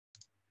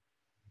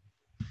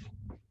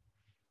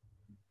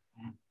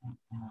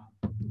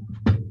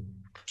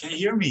Can you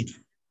hear me?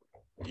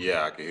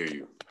 Yeah, I can hear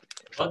you.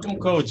 Welcome,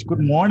 Coach. Good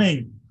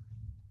morning.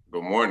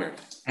 Good morning.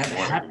 And Good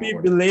morning. happy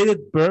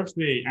belated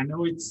birthday. I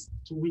know it's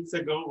 2 weeks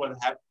ago, but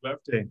happy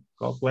birthday.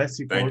 God bless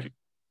you, Coach. Thank you.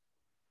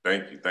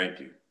 Thank you. Thank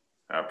you.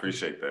 I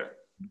appreciate that.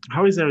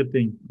 How is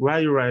everything? Where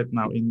are you right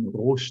now? In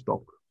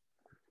Rostock?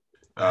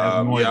 I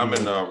have no I'm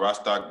idea. in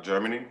Rostock,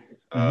 Germany,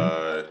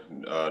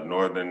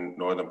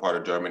 northern part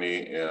of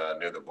Germany,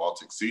 near the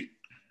Baltic Sea,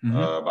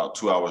 about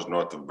 2 hours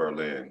north of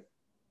Berlin.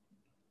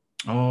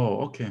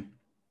 Oh, okay.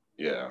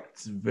 Yeah.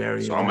 It's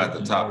very. So I'm at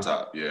the top.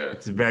 Yeah.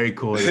 It's very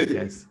cool, I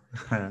guess.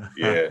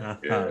 Yeah.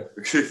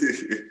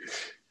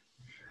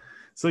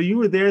 So you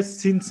were there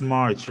since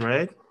March,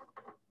 right?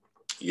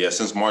 Yeah,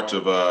 since March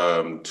of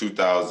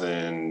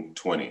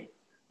 2020.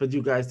 But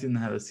you guys didn't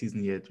have a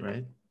season yet,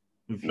 right?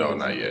 No,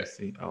 not yet.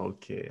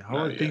 Okay. How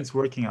are things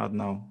working out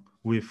now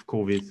with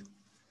COVID?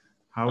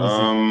 How is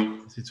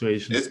the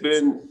situation?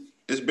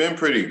 It's been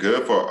pretty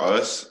good for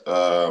us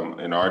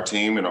in our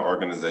team and our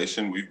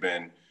organization. We've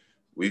been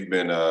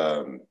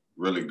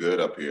really good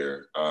up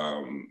here.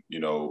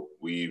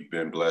 We've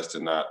been blessed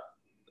to not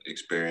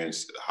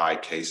experience high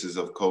cases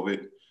of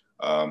COVID.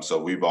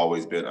 So we've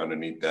always been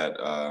underneath that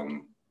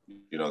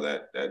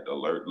that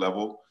alert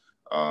level.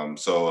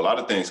 So a lot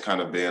of things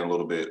kind of been a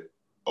little bit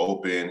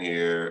open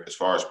here. As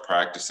far as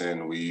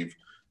practicing, we've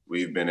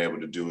been able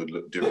to do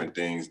different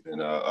things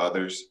than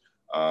others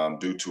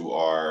due to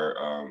our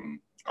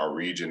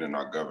region and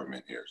our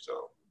government here.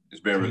 So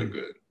it's been really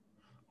good.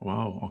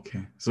 Wow.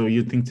 Okay. So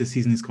you think the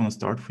season is going to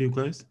start for you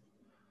guys?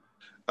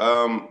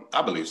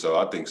 I believe so.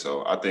 I think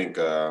so. I think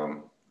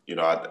from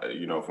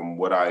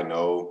what I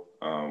know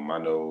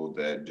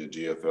that the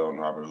GFL and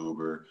Robert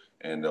Huber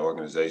and the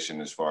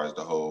organization, as far as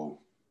the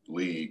whole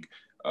league,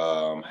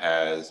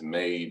 has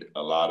made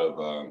a lot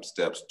of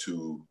steps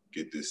to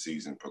get this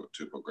season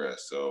to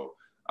progress. So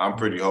I'm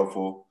pretty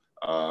hopeful.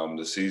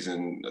 The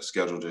season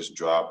schedule just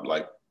dropped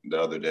like the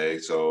other day.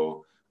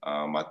 So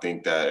I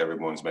think that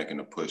everyone's making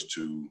a push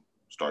to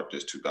start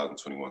this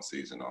 2021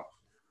 season off.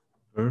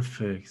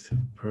 Perfect.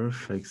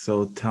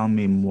 So tell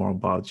me more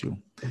about you.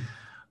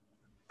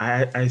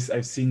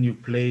 I've seen you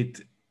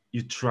played.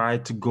 You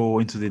tried to go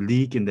into the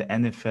league in the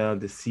NFL,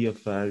 the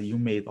CFL. You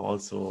made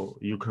also,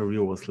 your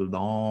career was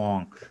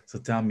long. So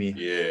tell me,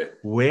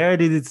 where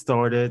did it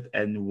started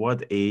and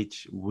what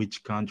age,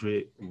 which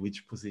country,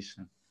 which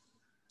position?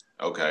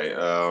 Okay.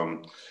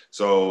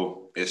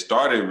 So it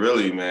started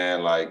really,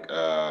 man, like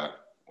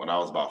when I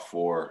was about 3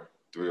 or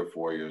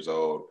 4 years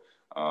old,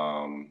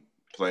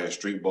 playing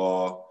street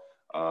ball,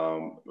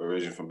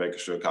 originally from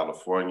Bakersfield,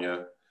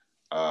 California.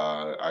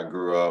 I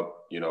grew up,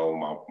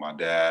 my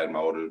dad, my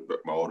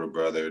older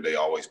brother, they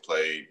always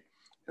played.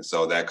 And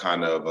so that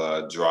kind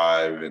of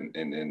drive and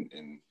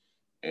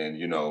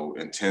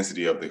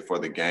intensity for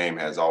the game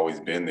has always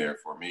been there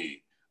for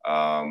me.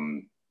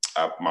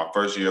 My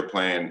first year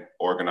playing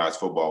organized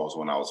football was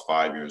when I was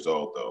 5 years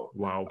old, though.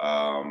 Wow.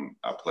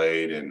 I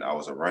played and I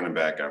was a running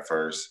back at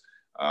first.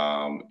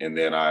 And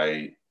then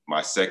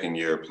my second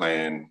year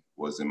playing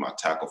was in my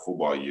tackle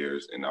football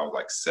years, and I was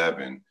like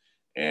 7.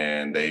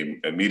 And they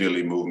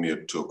immediately moved me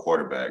to a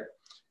quarterback.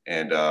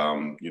 And,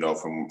 from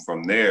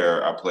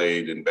there, I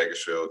played in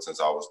Bakersfield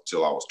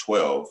till I was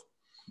 12.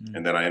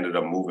 And then I ended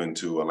up moving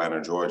to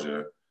Atlanta,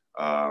 Georgia.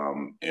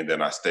 And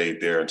then I stayed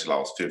there until I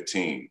was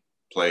 15.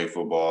 Played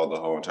football the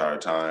whole entire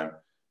time.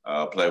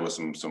 Played with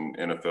some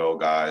NFL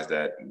guys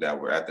that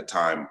were at the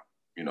time,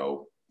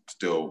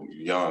 still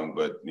young,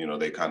 but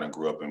they kind of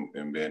grew up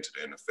and been to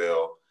the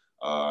NFL.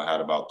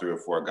 Had about 3 or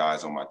 4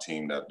 guys on my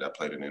team that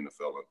played in the NFL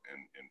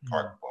in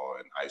park ball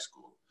in high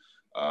school.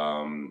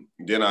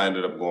 Then I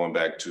ended up going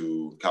back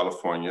to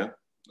California,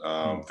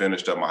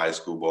 finished up my high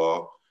school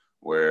ball,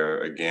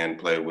 where again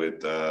played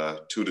with 2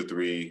 to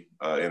 3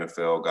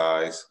 NFL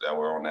guys that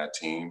were on that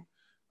team.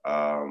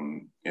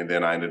 And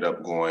then I ended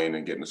up going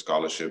and getting a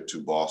scholarship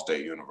to Ball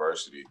State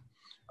University.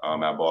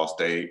 At Ball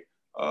State,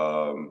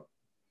 of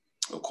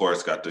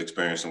course, got to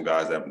experience some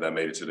guys that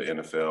made it to the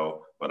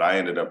NFL, but I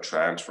ended up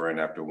transferring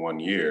after 1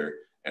 year,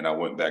 and I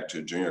went back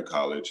to junior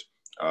college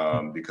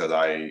because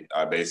I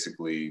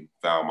basically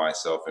found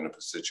myself in a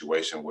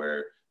situation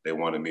where they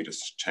wanted me to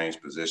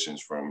change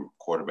positions from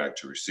quarterback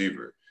to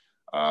receiver.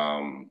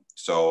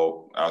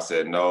 So I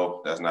said,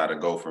 no, that's not a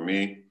go for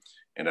me.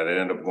 And I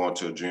ended up going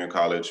to a junior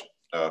college,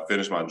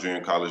 finished my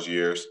junior college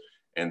years,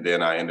 and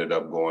then I ended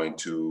up going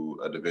to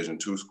a Division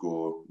II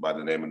school by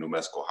the name of New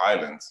Mexico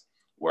Highlands,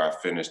 where I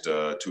finished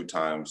 2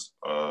 times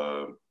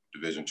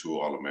Division II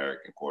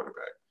All-American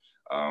quarterback.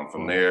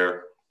 From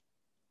there,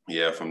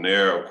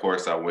 of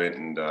course, I went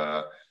and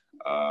to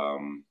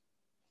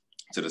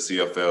the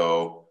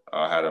CFL.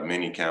 I had a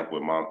mini camp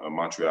with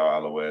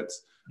Montreal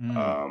Alouettes.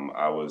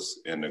 I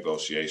was in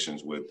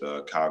negotiations with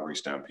Calgary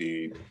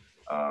Stampede,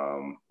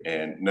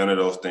 and none of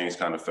those things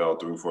kind of fell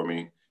through for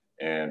me.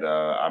 And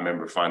I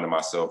remember finding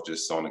myself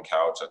just on the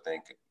couch, I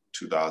think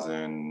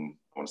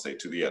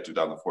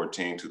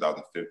 2014,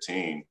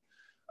 2015.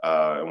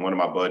 And one of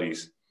my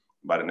buddies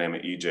by the name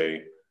of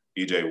EJ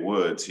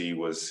Woods, he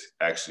was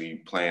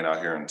actually playing out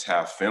here in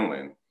Taft,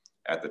 Finland.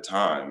 at the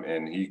time.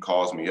 And he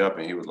calls me up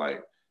and he was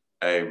like,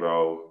 "Hey,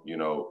 bro, you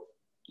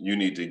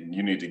need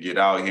to get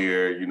out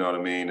here. You know what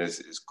I mean?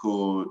 It's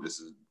cool. This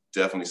is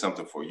definitely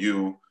something for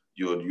you.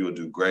 You'll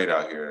do great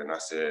out here." And I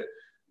said,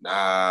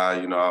 "Nah,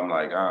 I'm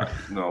like,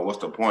 what's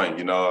the point?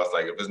 It's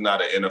like if it's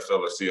not an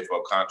NFL or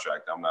CFL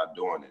contract, I'm not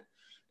doing it."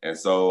 And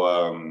so,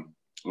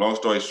 long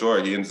story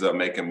short, he ends up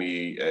making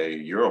me a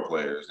Euro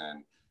players,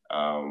 and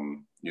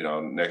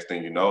next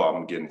thing you know,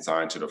 I'm getting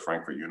signed to the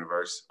Frankfurt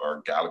Universe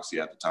or Galaxy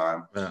at the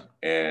time, Yeah.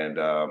 and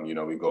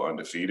we go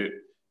undefeated,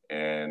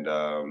 and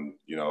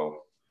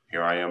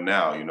here I am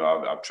now.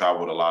 I've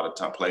traveled a lot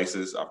of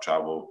places. I've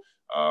traveled.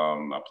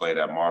 I played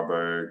at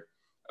Marburg,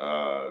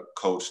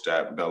 coached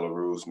at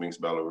Belarus, Minsk,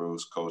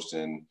 Belarus, coached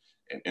in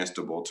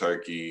Istanbul,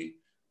 Turkey,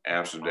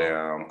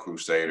 Amsterdam,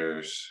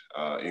 Crusaders,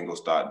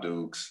 Ingolstadt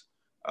Dukes,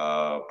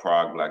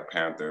 Prague Black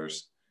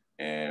Panthers,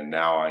 and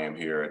now I am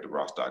here at the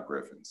Rostock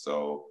Griffins.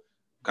 So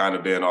kind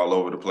of been all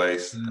over the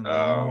place.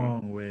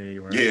 Long way,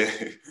 right? Yeah.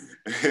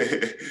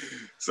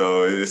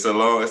 So it's a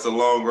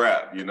long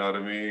rap, you know what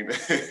I mean?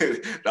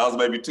 That was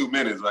maybe 2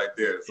 minutes right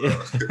there.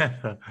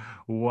 So.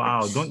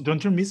 Wow.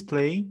 Don't you miss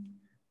playing?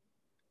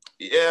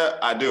 Yeah,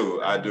 I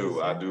do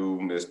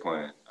miss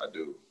playing. I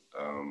do.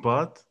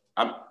 But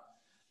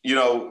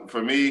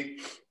for me,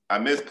 I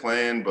miss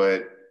playing,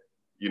 but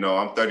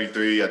I'm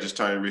 33. I just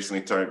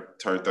recently turned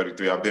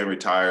 33. I've been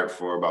retired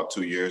for about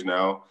 2 years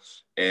now.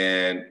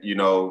 And,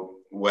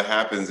 what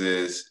happens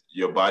is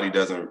your body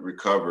doesn't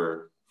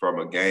recover from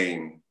a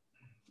game.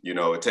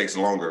 It takes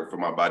longer for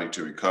my body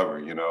to recover,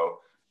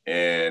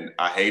 and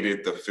I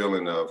hated the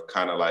feeling of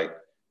kind of like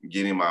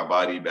getting my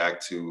body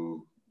back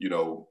to,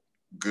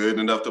 good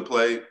enough to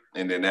play.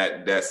 And then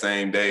that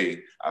same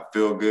day, I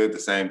feel good. The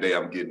same day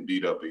I'm getting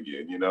beat up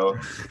again,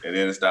 and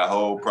then it's that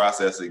whole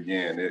process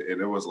again.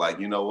 And it was like,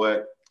 you know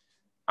what?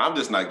 I'm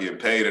just not getting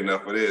paid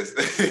enough for this.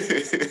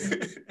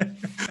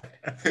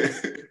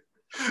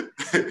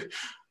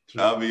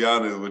 I'll be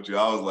honest with you.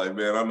 I was like,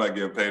 man, I'm not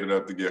getting paid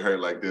enough to get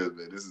hurt like this,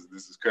 man. This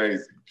is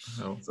crazy.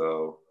 Oh.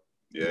 So,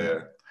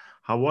 yeah.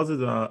 How was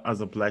it as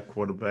a black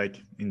quarterback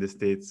in the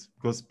States?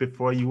 Because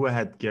before you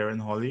had Garen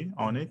Holly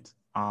on it,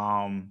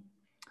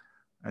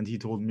 and he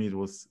told me it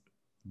was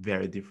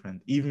very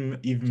different. Even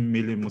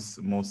Mili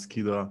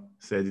Mosqueda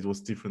said it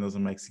was different as a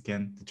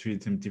Mexican. They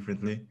treated him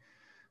differently.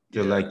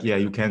 They're like, yeah,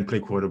 you can't play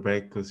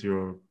quarterback because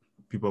you're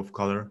people of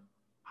color.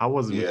 How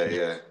was it?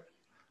 Yeah.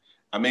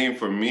 I mean,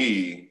 for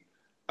me,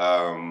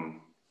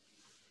 I'll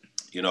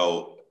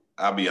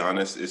be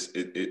honest.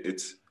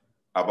 It's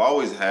I've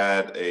always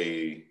had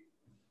I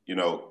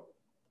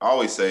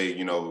always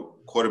say,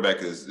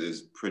 quarterback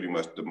is pretty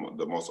much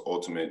the most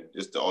ultimate.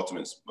 It's the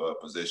ultimate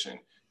position,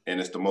 and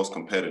it's the most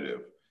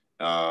competitive.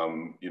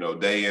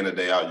 Day in and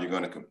day out, you're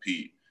going to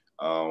compete.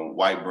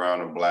 White, brown,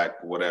 or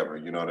black, whatever.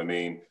 You know what I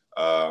mean?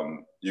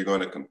 You're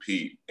going to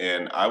compete,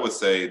 and I would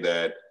say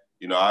that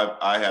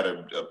I had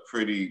a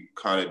pretty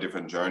kind of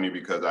different journey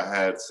because I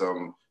had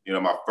some.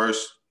 My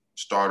first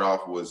start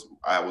off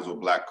I was with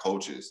black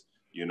coaches,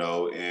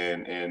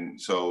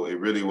 and so it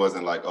really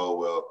wasn't like, oh,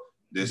 well,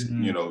 this,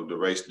 the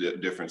race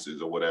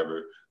differences or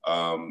whatever.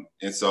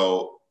 And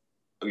so,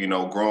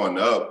 growing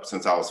up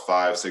since I was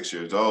 5, 6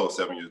 years old,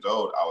 7 years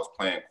old, I was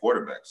playing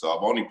quarterback. So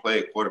I've only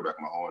played quarterback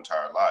my whole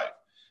entire life.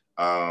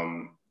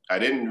 I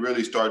didn't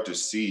really start to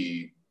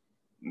see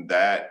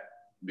that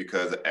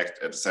because at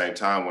the same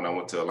time, when I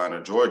went to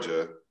Atlanta,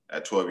 Georgia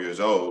at 12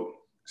 years old,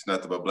 it's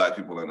nothing but black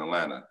people in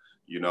Atlanta,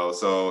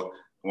 so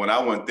when I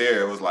went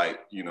there, it was like,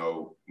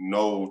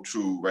 no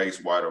true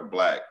race, white or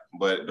black.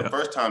 But the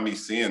first time me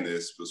seeing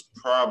this was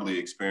probably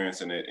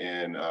experiencing it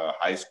in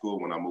high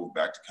school when I moved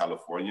back to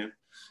California.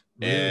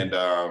 And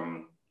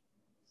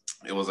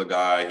it was a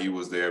guy, he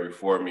was there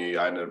before me.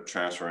 I ended up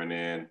transferring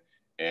in.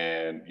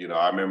 And,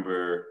 I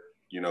remember,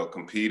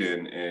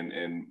 competing.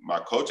 And my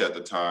coach at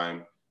the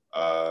time,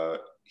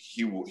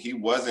 he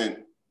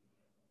wasn't,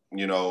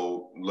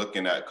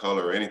 looking at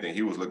color or anything.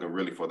 He was looking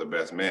really for the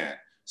best man.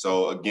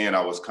 So again,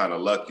 I was kind of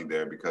lucky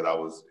there because I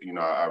was,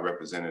 I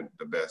represented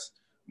the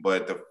best.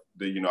 But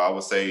I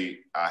would say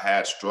I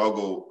had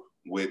struggled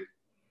with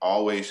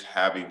always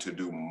having to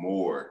do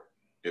more,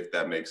 if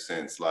that makes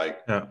sense.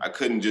 Like I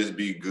couldn't just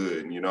be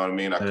good, you know what I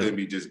mean? I couldn't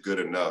be just good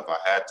enough. I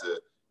had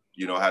to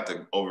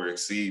over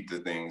exceed the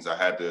things. I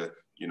had to,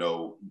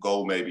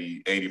 go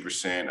maybe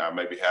 80%. I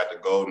maybe had to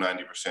go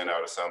 90%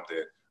 out of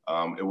something.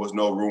 It was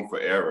no room for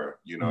error,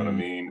 you know what I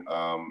mean?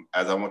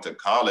 As I went to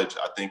college,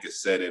 I think it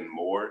set in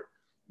more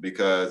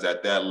because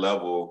at that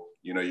level,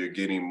 you're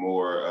getting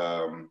more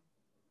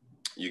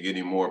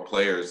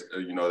players,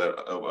 that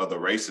of other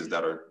races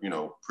that are,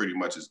 pretty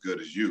much as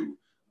good as you,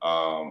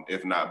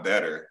 if not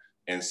better.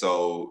 And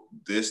so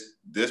this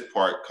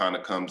part kind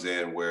of comes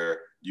in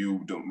where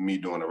me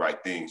doing the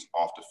right things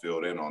off the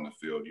field and on the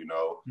field,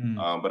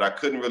 but I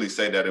couldn't really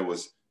say that it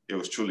was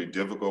truly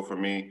difficult for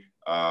me.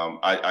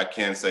 I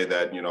can say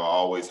that, I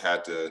always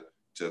had to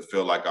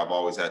feel like I've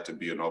always had to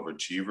be an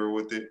overachiever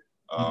with it.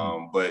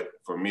 But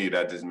for me,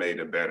 that just made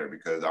it better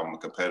because I'm a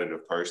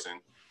competitive person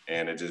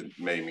and it just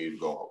made me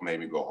go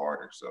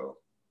harder. So.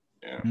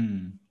 Yeah.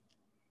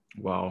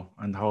 Wow.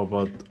 And how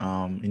about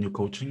in your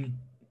coaching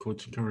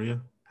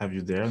career? Have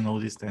you there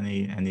noticed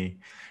any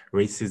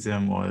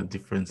racism or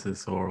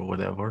differences or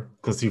whatever?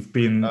 Because you've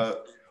been Uh,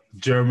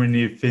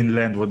 Germany,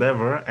 Finland,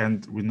 whatever,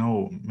 and we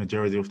know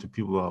majority of the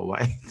people are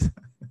white.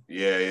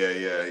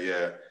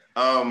 yeah.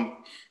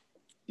 Um,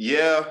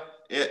 yeah,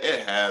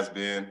 it has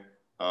been.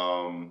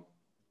 Um,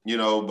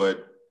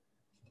 but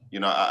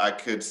I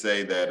could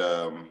say that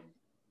a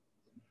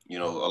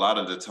lot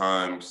of the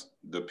times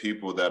the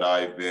people that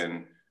I've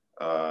been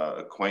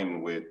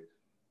acquainted with,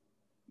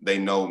 they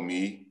know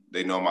me,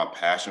 they know my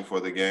passion for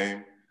the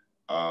game,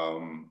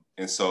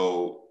 and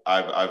so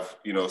I've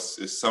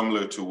it's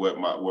similar to where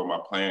my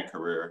playing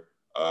career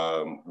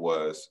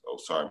was. Oh,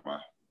 sorry,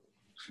 let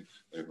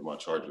me put my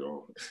charger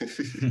on.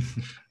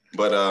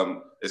 But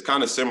it's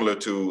kind of similar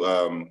to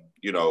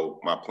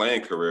my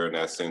playing career in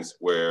that sense,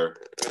 where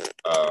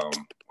 1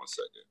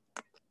 second.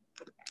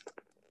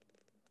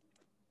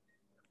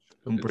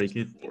 Don't break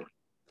it.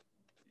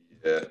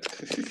 Yeah.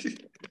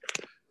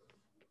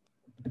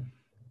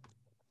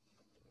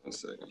 1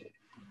 second.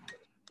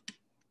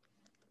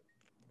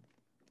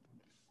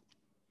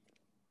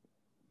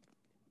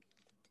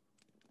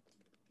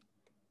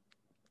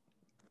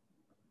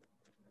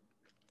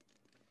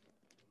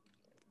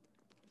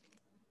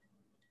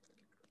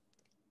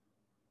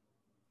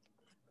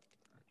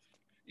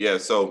 Yeah,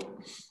 so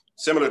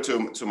similar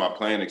to my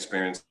playing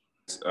experience,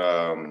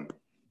 I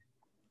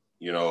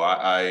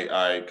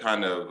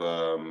kind of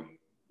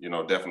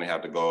definitely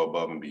have to go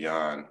above and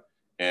beyond,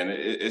 and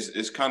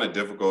it's kind of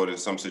difficult in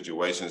some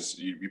situations.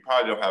 You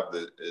probably don't have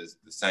the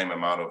same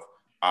amount of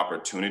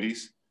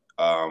opportunities,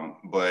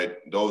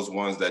 but those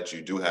ones that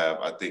you do have,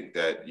 I think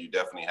that you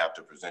definitely have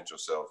to present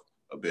yourself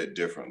a bit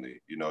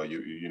differently.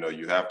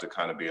 You have to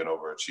kind of be an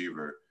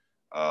overachiever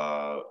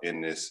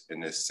in this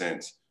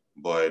sense.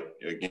 But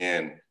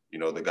again,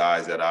 the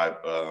guys that I've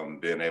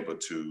been able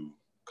to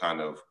kind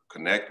of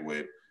connect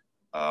with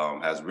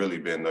has really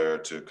been there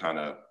to kind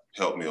of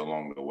help me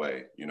along the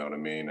way. You know what I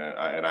mean?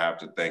 And I have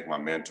to thank my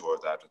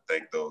mentors. I have to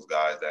thank those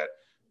guys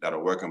that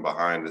are working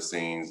behind the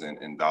scenes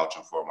and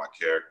vouching for my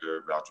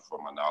character, vouching for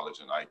my knowledge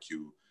and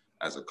IQ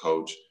as a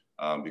coach.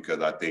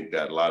 Because I think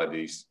that a lot of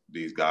these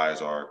guys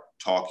are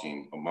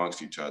talking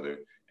amongst each other.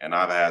 And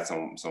I've had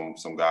some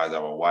guys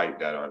that were white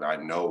that I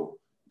know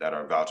that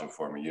are vouching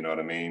for me. You know what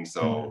I mean?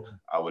 So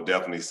I would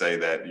definitely say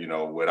that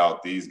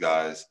without these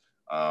guys,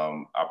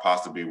 I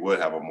possibly would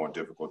have a more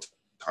difficult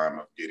time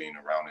of getting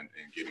around and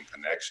getting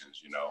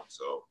connections.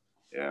 So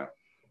yeah.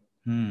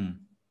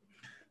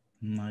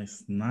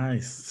 Nice.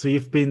 So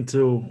you've been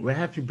to, where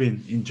have you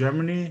been? In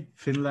Germany,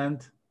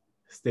 Finland,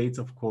 States,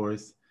 of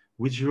course.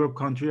 Which Europe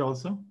country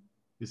also?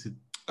 Is it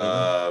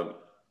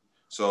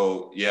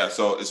So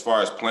as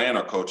far as playing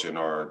or coaching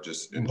or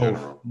just in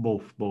general?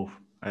 Both.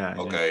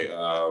 Okay.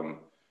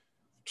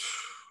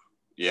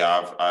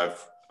 Yeah,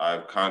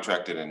 I've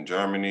contracted in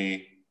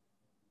Germany,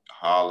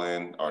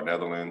 Holland or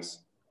Netherlands,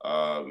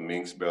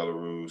 Minsk,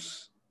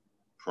 Belarus,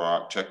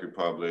 Prague, Czech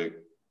Republic,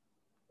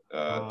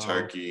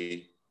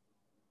 Turkey,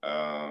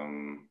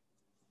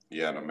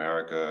 in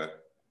America,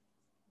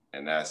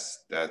 and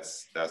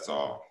that's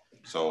all.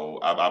 So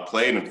I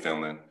played in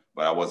Finland,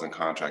 but I wasn't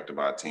contracted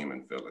by a team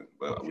in Finland.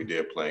 But we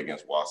did play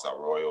against Warsaw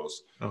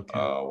Royals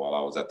while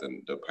I was at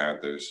the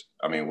Panthers.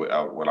 I mean, when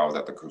I was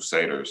at the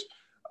Crusaders,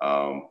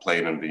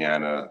 played in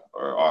Vienna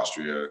or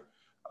Austria,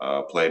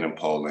 played in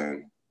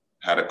Poland,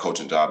 had a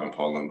coaching job in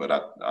Poland, but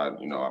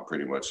I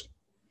pretty much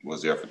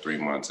was there for 3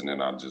 months and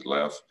then I just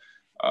left.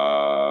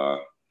 I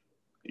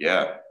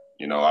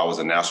was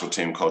a national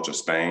team coach of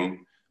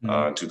Spain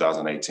in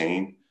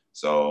 2018.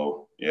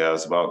 So yeah,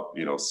 it's about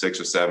 6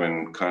 or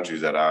 7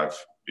 countries that I've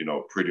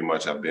pretty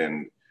much have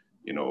been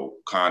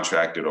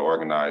contracted or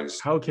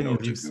organized. How can you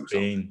leave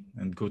Spain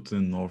and go to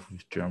the north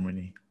of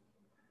Germany?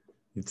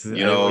 It's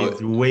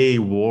way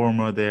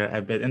warmer there, I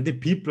bet, and the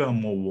people are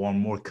more warm,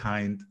 more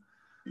kind.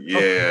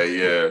 Yeah.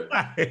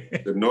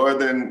 The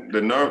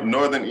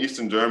northern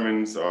Eastern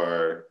Germans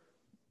are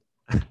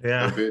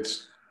a bit.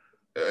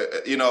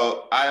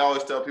 I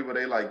always tell people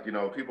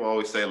people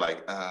always say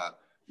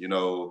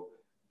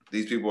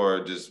these people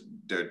are just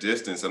their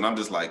distance, and I'm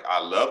just like, I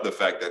love the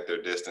fact that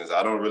they're distance.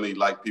 I don't really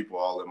like people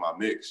all in my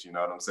mix. You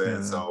know what I'm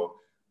saying? Yeah. So,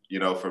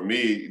 for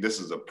me, this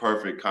is a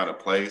perfect kind of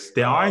place.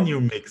 They are in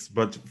your mix,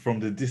 but from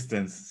the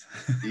distance.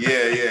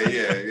 Yeah,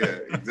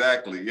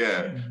 exactly.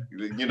 Yeah,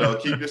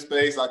 keep your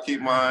space, I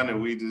keep mine,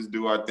 and we just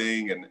do our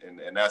thing, and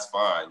that's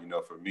fine.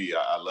 For me,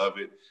 I love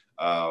it.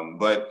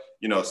 But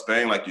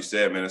Spain, like you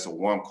said, man, it's a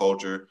warm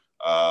culture.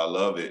 I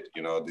love it.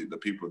 The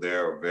people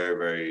there are very,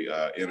 very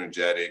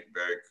energetic,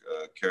 very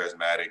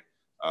charismatic.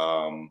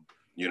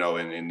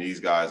 And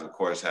these guys, of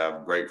course,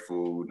 have great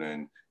food,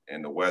 and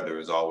the weather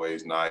is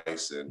always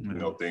nice,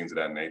 and things of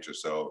that nature.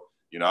 So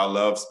I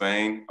love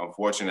Spain.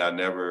 Unfortunately, I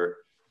never,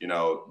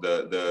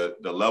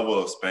 the level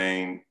of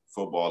Spain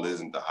football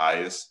isn't the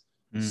highest.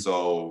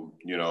 So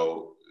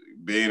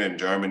being in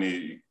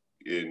Germany,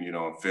 in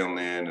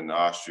Finland and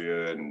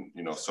Austria and,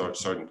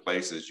 certain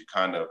places, you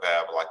kind of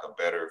have like a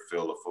better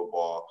feel of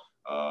football,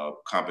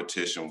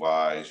 competition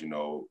wise,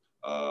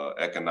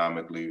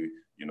 economically,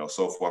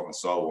 so forth and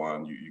so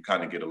on. You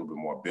kind of get a little bit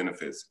more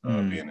benefits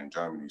being in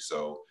Germany.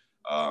 So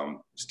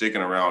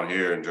sticking around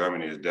here in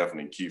Germany is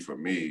definitely key for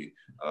me,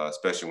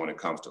 especially when it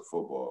comes to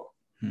football.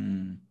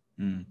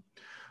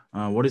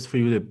 What is for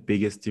you the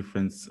biggest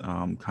difference,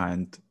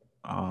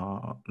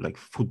 like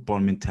football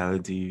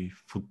mentality,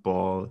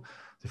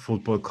 the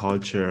football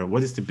culture?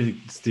 What is the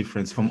biggest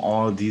difference from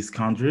all these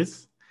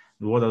countries?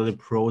 What are the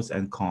pros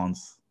and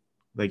cons?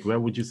 Like, where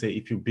would you say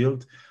if you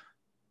build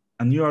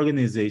a new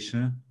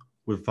organization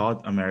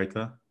without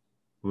America,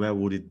 where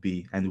would it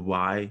be and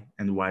why?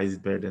 And why is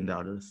it better than the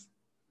others?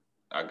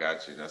 I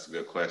got you. That's a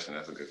good question. I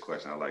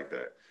like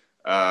that.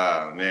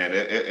 Man,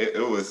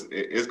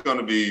 it's going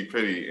to be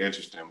pretty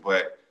interesting,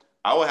 but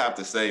I would have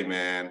to say,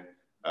 man,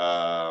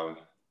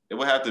 it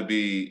would have to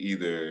be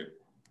either,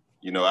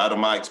 out of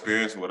my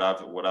experience, what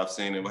I've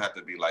seen, it would have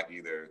to be like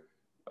either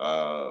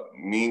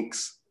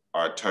minks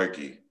or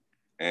turkey,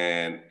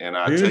 and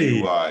I Really? tell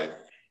you why.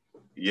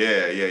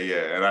 Yeah,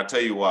 and I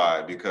tell you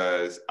why,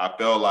 because I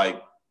felt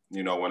like,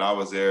 when I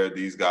was there,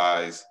 these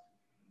guys,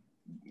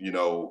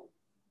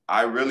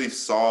 I really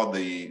saw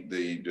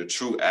the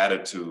true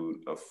attitude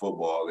of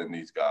football in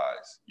these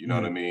guys. You know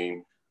what I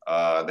mean?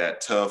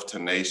 That tough,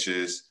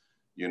 tenacious,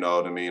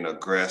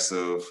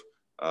 aggressive,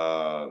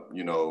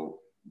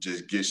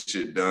 just get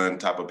shit done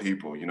type of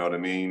people. You know what I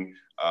mean?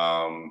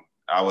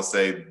 I would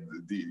say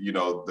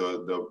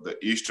the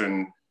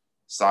Eastern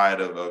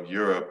side of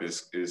Europe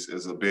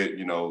is a bit,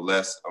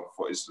 less,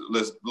 it's a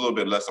little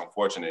bit less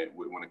unfortunate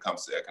when it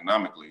comes to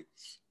economically.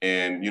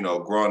 And,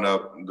 growing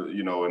up, in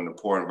the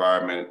poor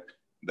environment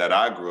that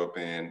I grew up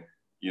in,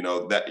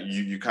 that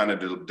you kind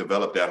of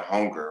develop that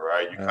hunger,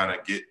 right? You kind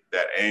of get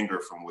that anger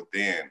from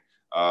within.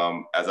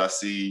 As I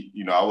see,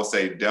 I would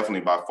say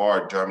definitely by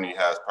far, Germany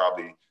has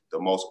probably the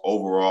most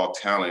overall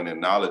talent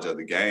and knowledge of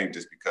the game,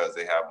 just because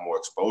they have more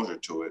exposure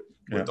to it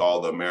with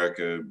all the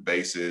America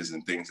bases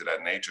and things of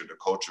that nature. The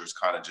culture is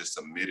kind of just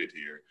submitted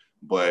here.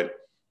 But,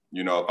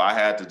 if I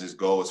had to just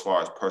go as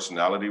far as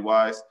personality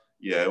wise,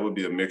 yeah, it would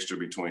be a mixture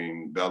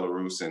between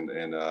Belarus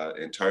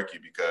and Turkey,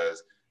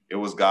 because it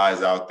was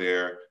guys out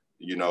there,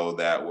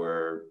 that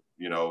were,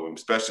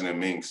 especially in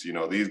Minsk,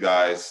 these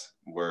guys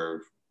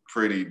were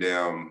pretty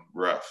damn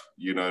rough,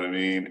 you know what I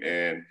mean?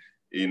 And,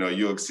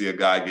 you'll see a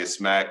guy get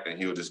smacked and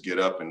he'll just get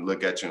up and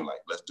look at you and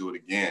like, let's do it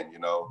again,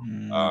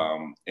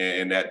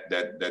 and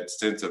that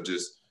sense of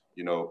just,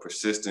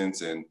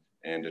 persistence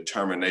and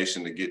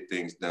determination to get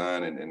things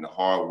done, and the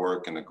hard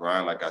work and the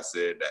grind, like I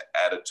said, that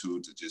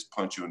attitude to just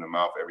punch you in the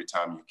mouth every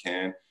time you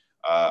can.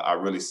 I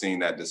really seen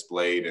that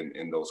displayed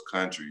in those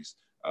countries.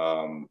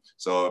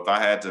 So if I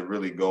had to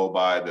really go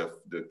by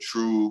the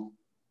true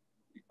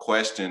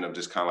question of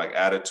just kind of like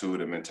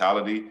attitude and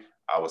mentality,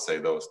 I would say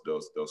those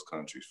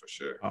countries for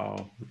sure.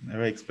 Oh,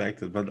 never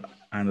expected, but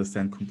I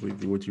understand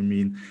completely what you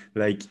mean.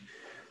 Like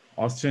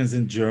Austrians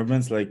and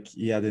Germans, like,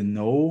 yeah, they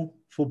know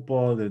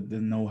football, they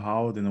know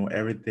how, they know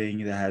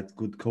everything. They had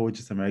good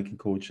coaches, American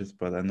coaches,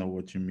 but I know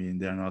what you mean.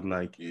 They're not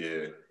like,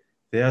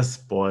 they are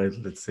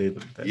spoiled, let's say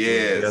that.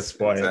 They are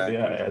spoiled. Exactly.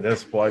 Yeah, they're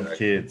spoiled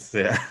kids.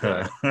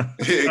 Yeah.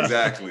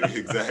 Exactly.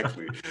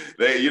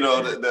 They,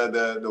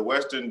 the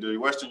Western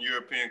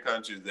European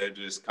countries, they're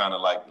just kind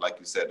of like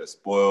you said, they're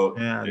spoiled.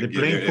 Yeah, they're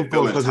playing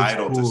football feel because it's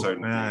entitled cool. to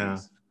certain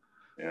things.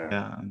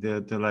 Yeah.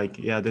 They're like,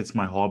 yeah, that's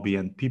my hobby.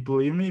 And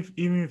people, even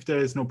if there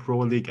is no pro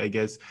league, I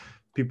guess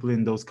people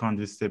in those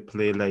countries, they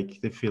play like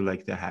they feel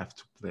like they have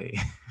to play.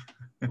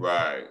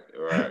 Right.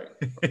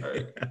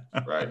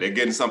 They're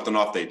getting something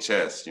off their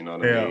chest, you know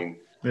what I mean?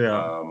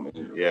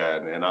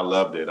 And I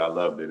loved it.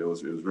 It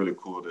was really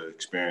cool to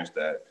experience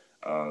that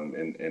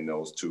in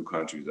those two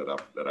countries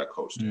that I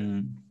coached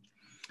in.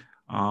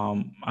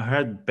 I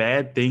heard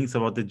bad things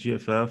about the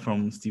GFL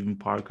from Stephen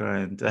Parker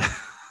and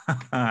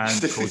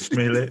and Coach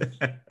Mele.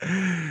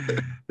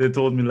 They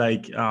told me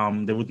like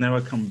they would never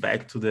come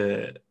back to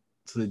the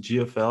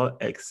GFL,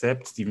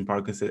 except Stephen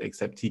Parker said,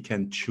 except he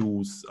can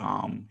choose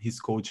his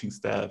coaching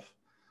staff,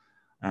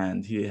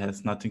 and he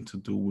has nothing to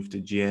do with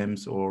the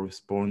GMs or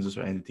sponsors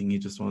or anything. He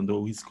just want to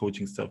do his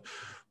coaching stuff.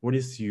 What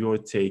is your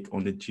take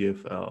on the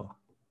GFL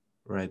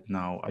right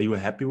now? Are you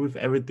happy with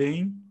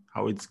everything,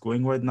 how it's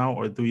going right now,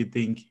 or do you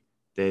think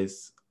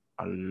there's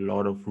a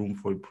lot of room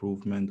for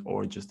improvement,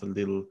 or just a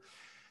little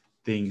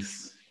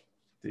things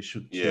they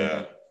should change?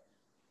 Yeah,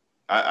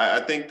 I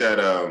think that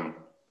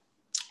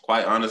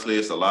quite honestly,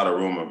 it's a lot of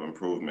room of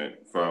improvement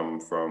from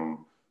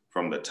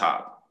the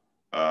top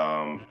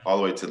all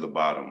the way to the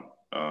bottom,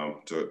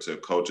 to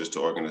coaches, to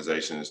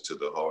organizations, to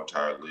the whole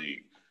entire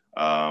league.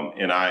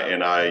 And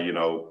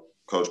I,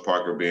 Coach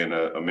Parker being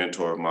a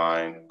mentor of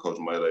mine, Coach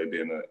Mele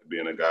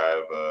being a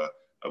guy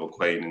of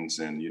acquaintance,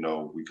 and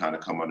we kind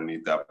of come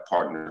underneath that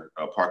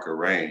Parker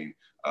reign.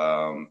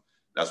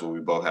 That's what we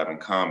both have in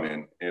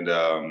common, and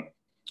I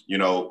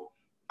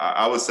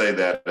would say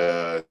that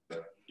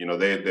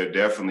they're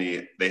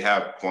definitely, they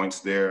have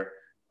points there.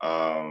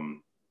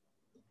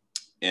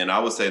 And I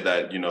would say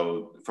that,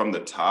 from the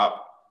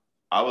top,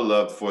 I would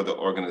love for the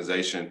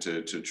organization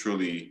to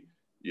truly,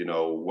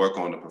 work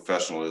on the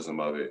professionalism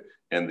of it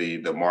and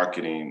the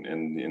marketing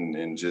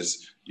and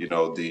just,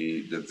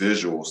 the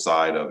visual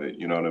side of it.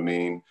 You know what I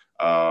mean?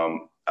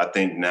 I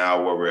think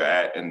now where we're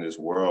at in this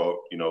world,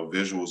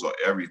 visuals are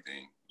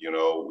everything.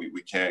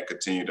 We can't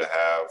continue to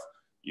have,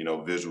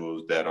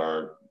 visuals that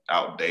are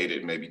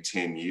outdated maybe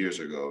 10 years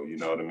ago, you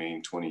know what I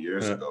mean? 20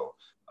 years ago.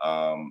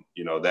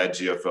 That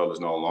GFL is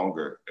no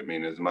longer, I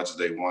mean, as much as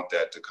they want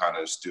that to kind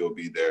of still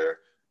be their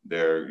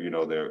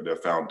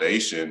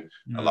foundation.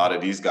 A lot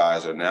of these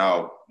guys are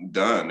now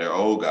done. They're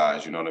old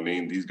guys, you know what I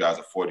mean? These guys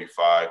are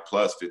 45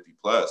 plus, 50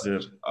 plus.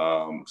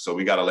 So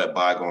we got to let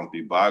bygones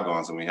be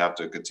bygones, and we have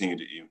to continue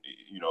to,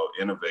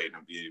 innovate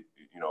and be,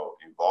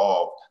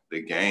 evolve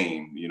the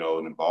game,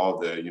 and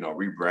involve the,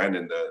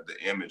 rebranding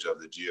the image of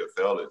the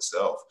GFL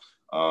itself,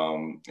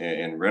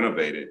 and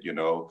renovate it,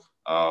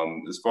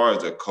 as far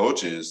as the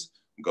coaches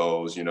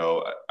goes, as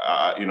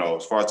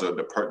far as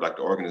the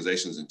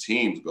organizations and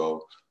teams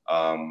go,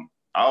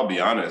 I'll be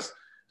honest,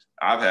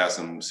 I've had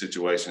some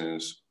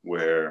situations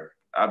where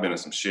I've been in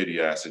some shitty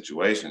ass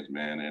situations,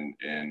 man.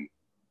 And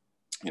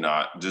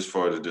just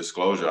for the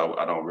disclosure,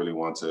 I don't really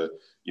want to,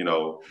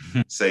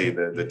 say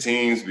the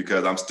teams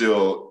because I'm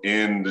still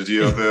in the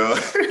GFL.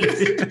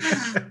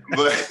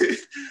 but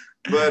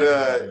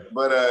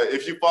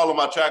if you follow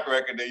my track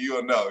record, then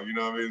you'll know, what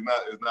I mean?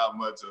 It's not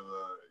much of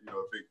a,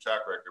 a big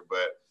track record,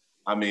 but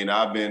I mean,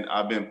 I've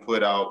been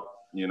put out,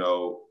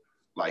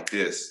 like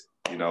this,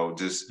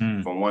 just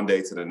from one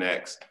day to the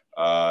next,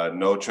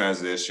 no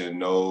transition,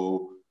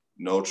 no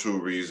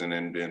true reason,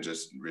 and then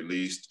just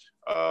released,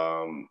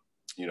 obtaining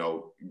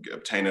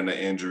an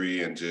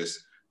injury and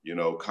just,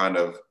 kind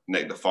of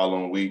the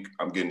following week,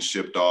 I'm getting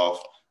shipped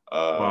off,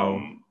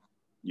 kind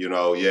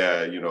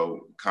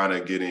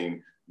of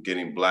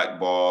getting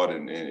blackballed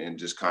and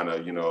just kind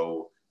of,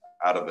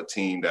 out of a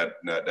team that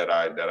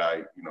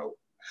I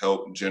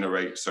help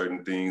generate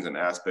certain things and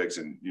aspects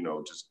and,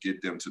 just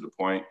get them to the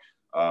point.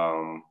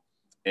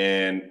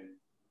 And,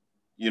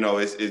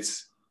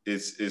 it's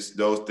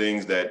those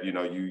things that,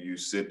 you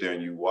sit there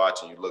and you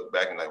watch and you look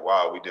back and like,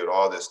 wow, we did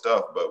all this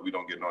stuff, but we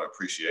don't get no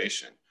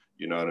appreciation.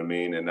 You know what I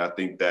mean? And I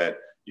think that,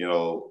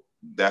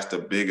 that's the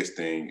biggest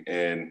thing.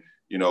 And,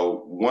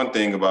 one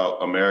thing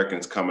about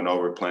Americans coming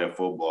over playing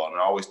football, and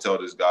I always tell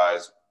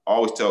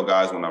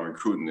guys when I'm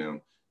recruiting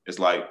them, it's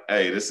like,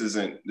 hey, this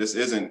isn't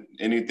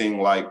anything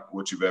like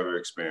what you've ever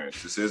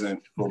experienced. This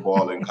isn't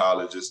football in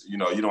college. It's, you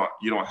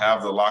don't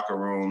have the locker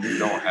room. You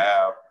don't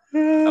have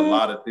a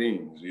lot of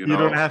things. You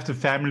don't have the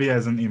family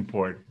as an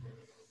import.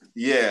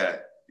 Yeah.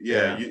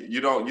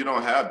 You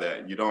don't have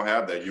that. You don't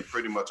have that. You're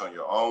pretty much on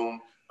your own.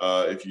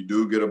 If you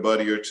do get a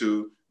buddy or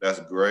two, that's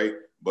great.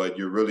 But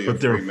you're really a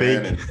free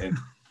man. And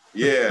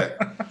yeah,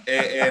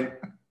 and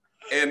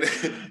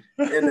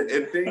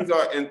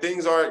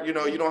things are, you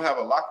don't have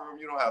a locker room,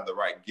 you don't have the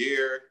right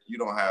gear, you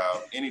don't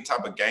have any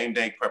type of game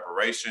day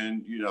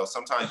preparation.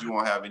 Sometimes you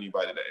won't have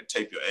anybody that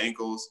tape your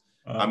ankles.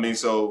 I mean,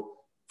 so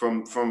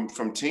from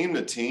team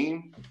to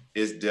team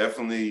is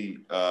definitely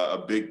a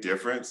big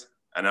difference.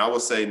 And I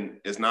would say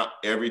it's not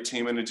every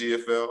team in the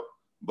GFL,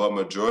 but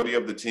majority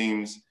of the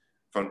teams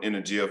in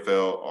the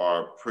GFL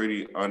are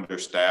pretty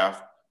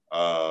understaffed,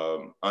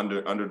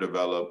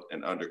 underdeveloped,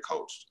 and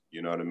undercoached.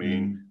 You know what I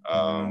mean?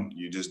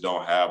 You just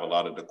don't have a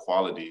lot of the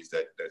qualities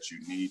that you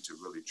need to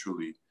really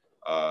truly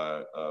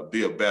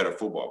be a better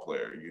football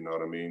player. You know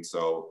what I mean?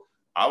 So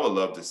I would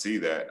love to see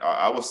that.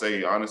 I would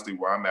say honestly,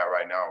 where I'm at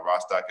right now,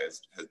 Rostock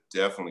has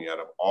definitely, out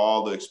of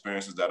all the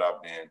experiences that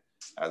I've been,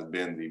 has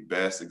been the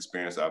best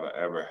experience I've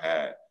ever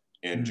had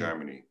in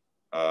Germany.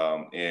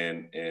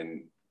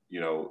 And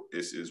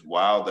it's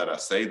wild that I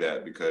say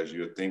that because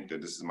you would think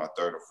that this is my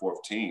third or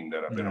fourth team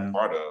that I've been a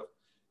part of.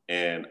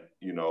 And,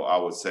 I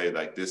would say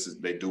like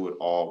they do it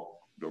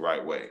all the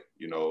right way.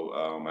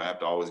 I have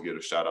to always give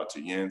a shout out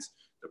to Jens,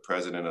 the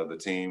president of the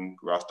team,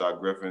 Rostock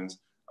Griffins,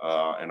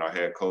 and our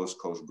head coach,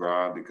 Coach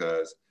Grahn,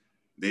 because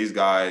these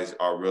guys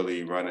are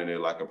really running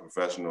it like a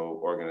professional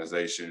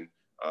organization.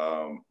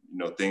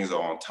 Things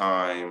are on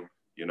time,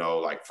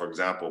 like for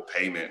example,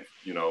 payment,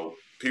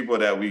 people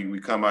that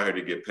we come out here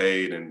to get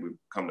paid and we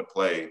come to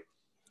play.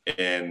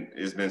 And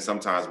it's been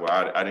sometimes where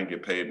I didn't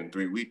get paid in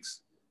 3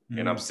 weeks.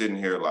 And I'm sitting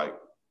here like,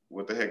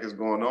 what the heck is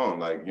going on?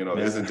 Like,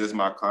 isn't this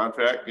my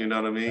contract? You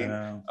know what I mean?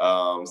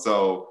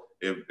 So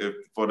if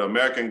for the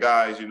American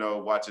guys,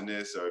 watching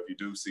this, or if you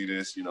do see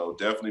this,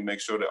 definitely make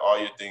sure that all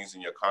your things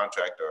in your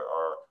contract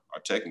are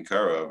taken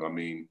care of. I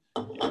mean,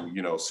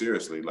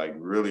 seriously, like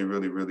really,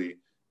 really, really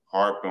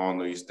harp on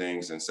these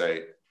things and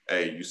say,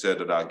 hey, you said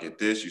that I'll get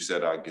this, you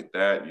said I'll get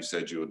that, you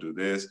said you'll do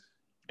this,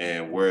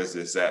 and where is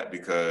this at?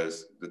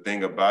 Because the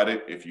thing about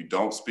it, if you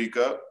don't speak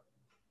up,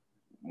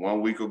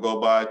 1 week will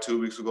go by, 2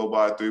 weeks will go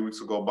by, 3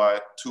 weeks will go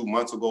by, 2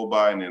 months will go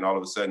by, and then all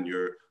of a sudden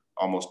you're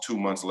almost 2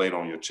 months late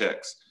on your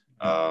checks.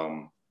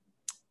 And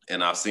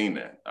I've seen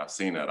that.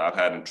 I've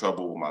had in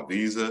trouble with my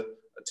visa.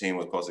 A team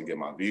was supposed to get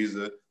my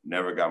visa,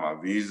 never got my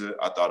visa.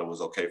 I thought it was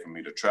okay for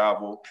me to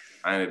travel.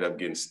 I ended up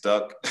getting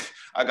stuck.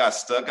 I got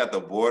stuck at the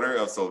border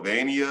of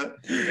Slovenia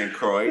and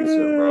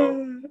Croatia,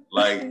 bro.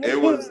 Like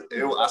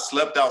I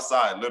slept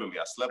outside, literally.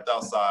 I slept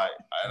outside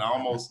and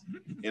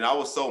I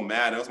was so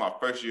mad. It was my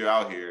first year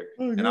out here.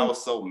 And I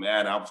was so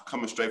mad. I was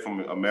coming straight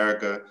from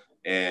America.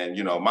 And,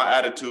 my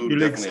attitude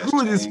definitely has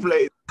changed. This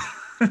place.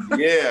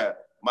 Yeah,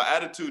 my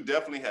attitude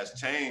definitely has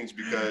changed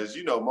because,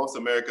 most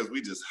Americans,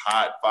 we just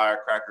hot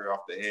firecracker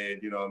off the head.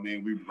 You know what I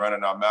mean? We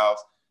running our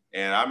mouths.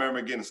 And I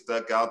remember getting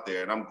stuck out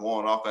there and I'm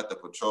going off at the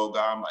patrol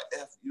guy. I'm like,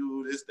 F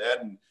you, this,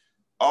 that, and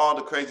all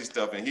the crazy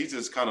stuff. And he's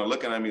just kind of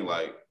looking at me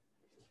like,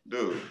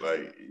 dude,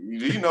 like,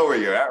 do you know where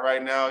you're at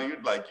right now? You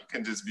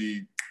can just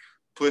be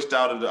pushed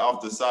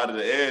off the side of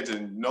the edge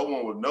and no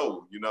one would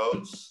know,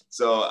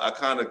 So I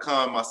kind of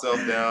calmed myself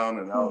down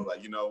and I was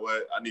like, you know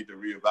what? I need to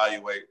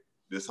reevaluate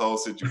this whole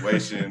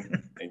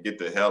situation and get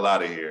the hell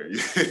out of here.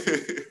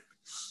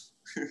 It's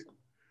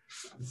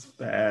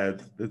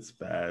bad. It's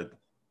bad.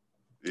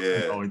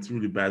 Yeah. No, it's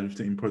really bad with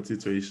the import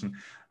situation.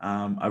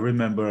 I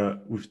remember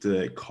with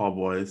the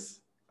Cowboys,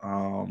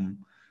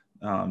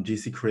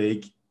 JC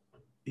Craig,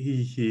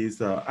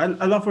 he's I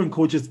love when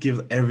coaches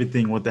give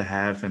everything what they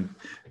have and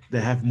they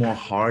have more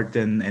heart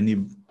than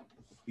any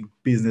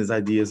business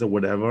ideas or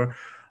whatever.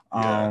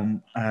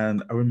 And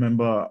I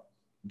remember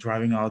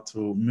driving out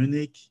to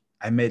Munich.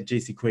 I met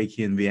JC Craig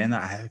here in Vienna.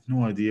 I have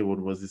no idea what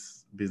was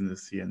his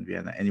business here in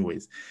Vienna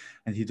anyways.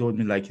 And he told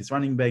me like his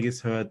running back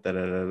is hurt,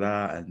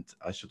 and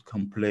I should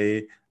come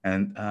play.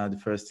 And the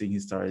first thing he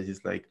started,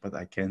 he's like, but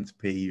I can't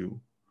pay you.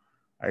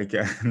 I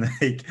can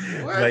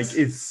like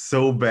it's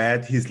so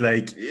bad. He's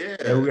like,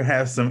 yeah, we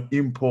have some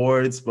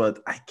imports,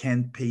 but I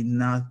can't pay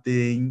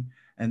nothing.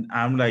 And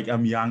I'm like,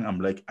 I'm young. I'm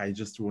like, I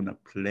just want to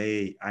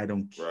play. I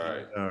don't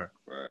care.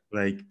 Right.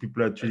 Like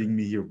people are treating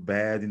me here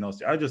bad,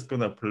 I'm just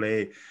gonna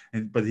play.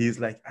 But he's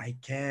like, I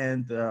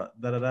can't.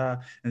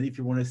 And if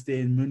you want to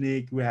stay in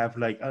Munich, we have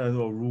like I don't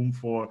know room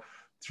for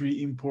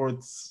 3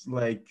 imports.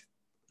 Like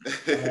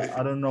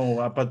I don't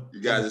know, but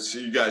you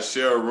guys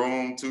share a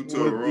room, two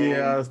to a room.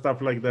 Yeah, stuff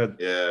like that.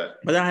 Yeah.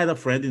 But I had a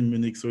friend in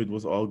Munich, so it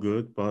was all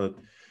good. But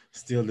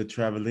still, the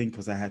traveling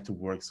because I had to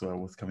work, so I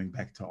was coming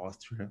back to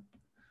Austria.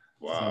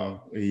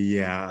 Wow. So,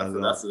 yeah.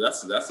 That's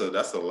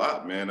a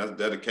lot, man. That's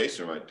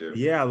dedication right there.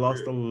 Yeah, I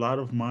lost a lot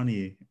of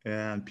money,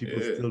 and people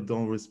still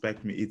don't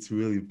respect me. It's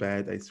really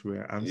bad, I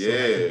swear. I'm so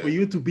happy for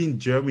you to be in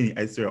Germany.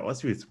 I swear,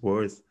 Austria is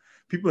worse.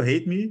 People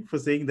hate me for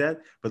saying that,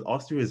 but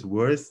Austria is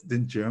worse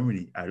than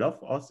Germany. I love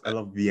Austria. I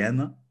love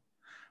Vienna.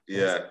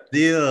 Yeah.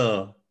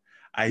 Still,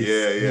 I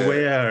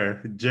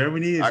swear,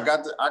 Germany. I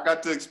got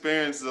to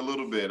experience it a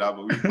little bit.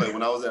 We played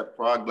when I was at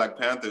Prague Black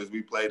Panthers.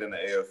 We played in the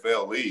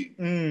AFL league,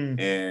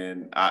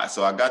 and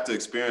so I got to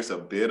experience a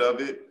bit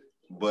of it.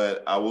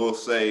 But I will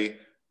say,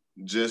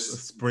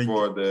 just for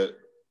a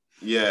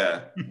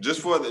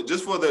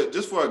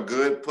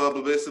good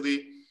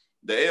publicity,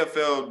 the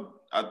AFL.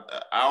 I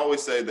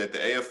always say that the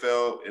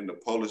AFL and the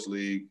Polish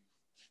league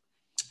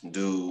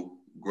do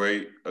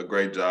a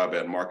great job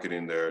at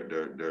marketing their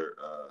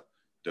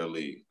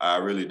league. I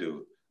really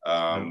do.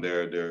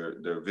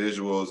 Their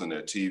visuals and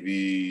their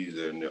TVs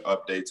and their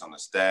updates on the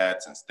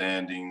stats and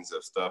standings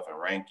of stuff and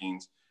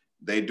rankings,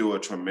 they do a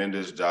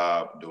tremendous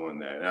job doing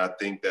that. And I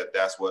think that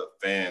that's what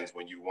fans,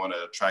 when you want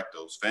to attract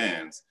those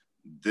fans,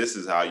 this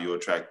is how you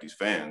attract these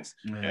fans.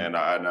 And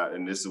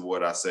and this is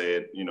what I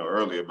said,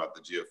 earlier about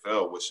the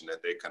GFL, wishing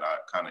that they can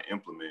kind of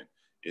implement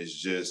is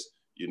just,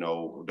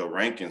 the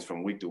rankings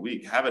from week to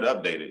week, have it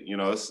updated.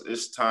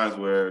 It's times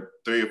where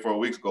 3 or 4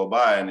 weeks go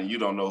by and then you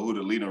don't know who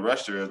the leading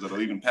rusher is or the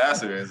leading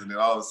passer is. And then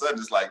all of a sudden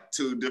it's like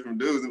 2 different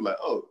dudes and like,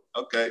 oh,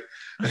 okay.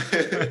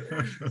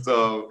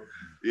 So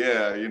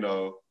yeah,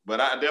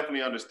 but I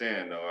definitely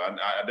understand though.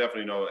 I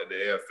definitely know the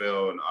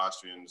AFL and the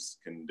Austrians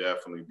can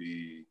definitely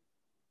be,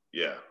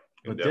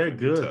 but they're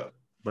good.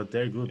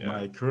 Yeah.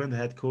 My current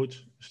head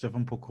coach,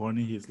 Stefan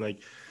Pokorny,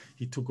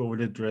 he took over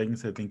the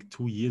Dragons, I think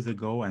 2 years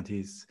ago, and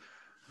he's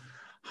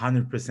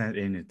 100%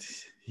 in it.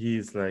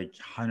 He's like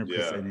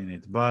 100% in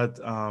it. But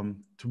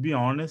to be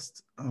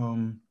honest,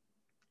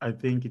 I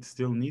think it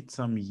still needs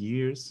some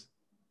years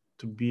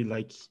to be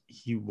like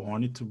he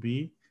wanted to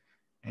be.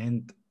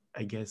 And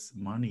I guess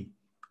money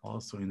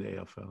also in the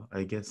AFL.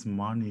 I guess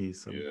money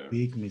is a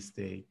big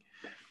mistake.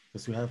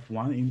 Because we have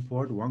 1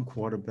 import, 1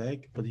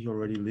 quarterback, but he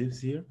already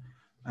lives here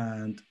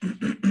and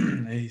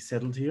he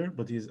settled here.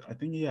 But he's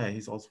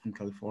also from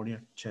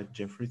California, Chad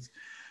Jeffries.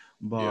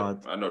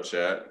 But I know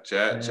Chad.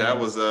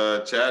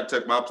 Chad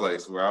took my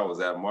place where I was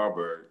at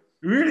Marburg.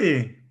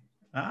 Really?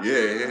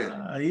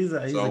 He's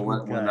a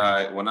good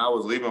guy. When I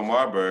was leaving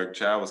Marburg,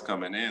 Chad was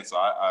coming in. So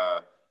I'm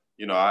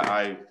not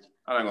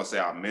gonna say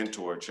I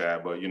mentored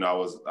Chad, but I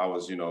was I'm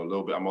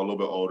a little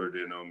bit older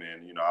than him,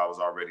 and I was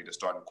already the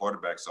starting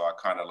quarterback. So I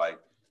kind of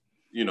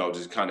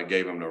just kind of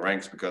gave him the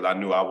ranks because I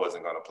knew I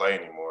wasn't going to play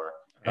anymore.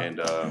 And,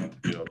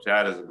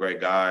 Chad is a great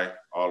guy,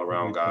 all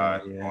around guy,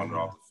 on and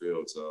off the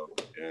field. So,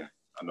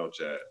 I know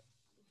Chad.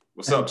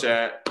 What's up,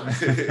 Chad? I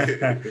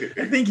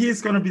think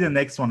he's going to be the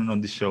next one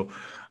on the show.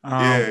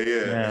 But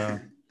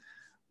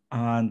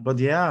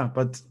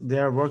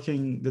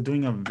they're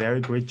doing a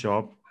very great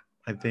job.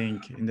 I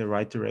think, in the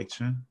right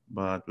direction,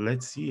 but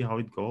let's see how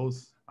it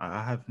goes.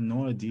 I have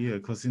no idea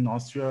because in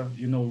Austria,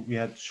 we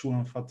had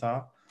Schuhan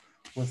Fatah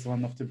was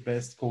one of the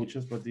best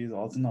coaches, but he's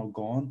also now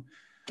gone.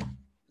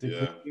 The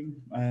Yeah.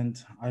 dream,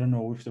 and I don't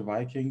know with the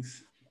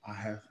Vikings. I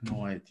have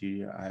no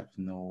idea. I have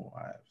no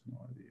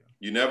idea.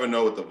 You never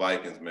know with the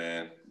Vikings,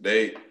 man.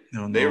 They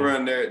No, they no.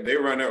 run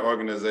their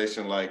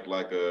organization like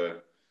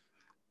the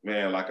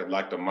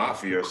A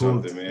mafia or cult.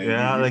 something, man.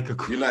 Yeah, like a You're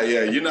cult. not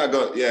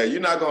you're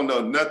not gonna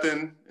know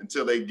nothing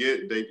until they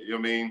get they. You know what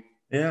I mean,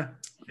 Yeah,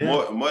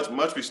 yeah.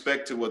 much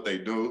respect to what they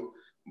do,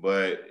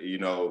 but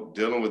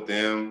dealing with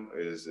them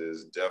is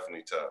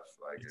definitely tough.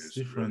 Like It's it's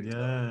different. really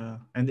Yeah, tough. yeah.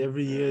 And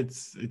every year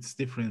Yeah. it's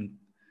different.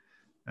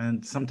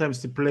 And sometimes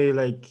they play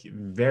like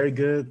very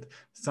good.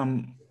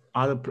 Some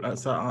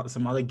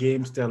other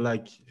games they're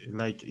like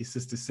it's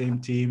just the same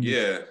team.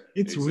 Yeah.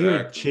 It's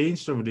weird. Exactly.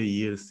 Changed over the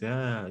years.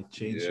 Yeah, it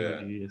changed over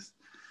Yeah. the years.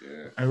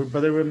 Yeah.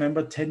 But I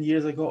remember 10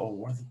 years ago, or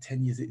was it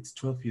 10 years? It's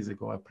 12 years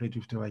ago. I played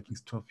with the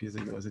Vikings 12 years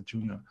ago as a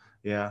junior.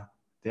 Yeah,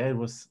 there it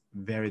was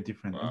very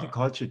different. And the Wow.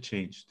 culture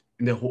changed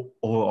in the whole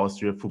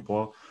Austria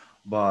football,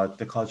 but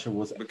the culture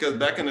was Because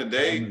back in the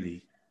day, family.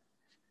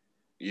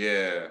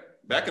 yeah,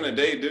 back in the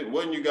day,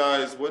 wasn't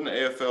the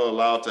AFL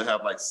allowed to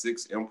have like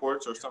 6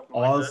 imports or something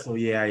like that? Also,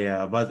 yeah,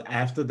 yeah. But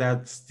after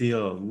that,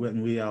 still,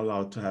 when we are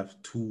allowed to have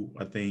two,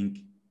 I think,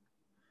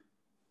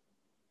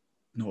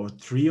 no, or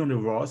three on the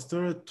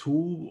roster,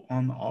 two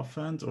on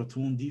offense or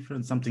two on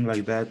defense, something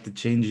like that, to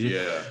change it.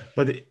 Yeah.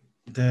 But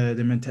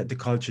the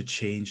culture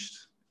changed.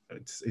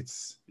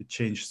 It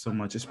changed so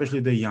much, especially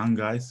the young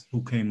guys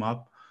who came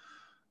up.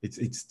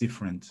 It's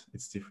different.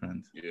 It's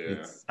different.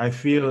 Yeah. I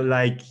feel Yeah.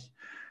 like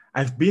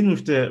I've been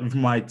with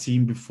my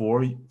team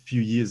before a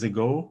few years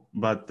ago,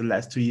 but the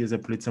last 2 years I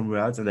played somewhere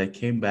else and I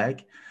came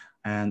back,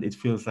 and it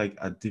feels like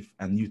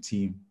a new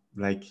team.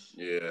 Like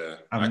Yeah.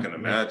 I can I'm like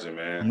imagine,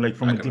 man. I'm like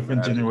from I a can different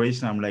imagine.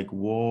 generation. I'm like,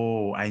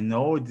 whoa, I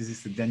know this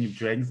is the Danube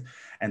Dragons,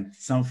 and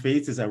some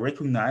faces I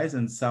recognize,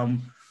 and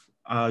some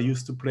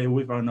used to play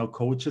with are now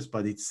coaches,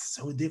 but it's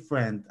so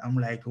different. I'm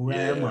like,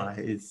 where am Yeah. I?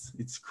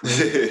 It's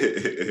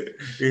crazy.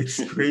 It's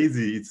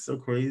crazy. It's so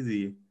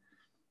crazy.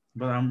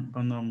 But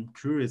I'm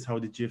curious how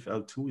the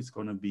GFL two is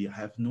gonna be. I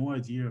have no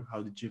idea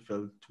how the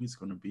GFL two is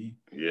gonna be.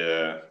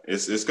 Yeah,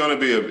 it's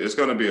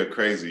gonna be a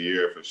crazy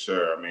year for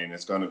sure. I mean,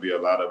 it's gonna be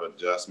a lot of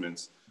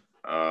adjustments.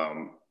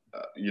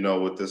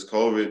 With this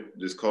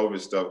COVID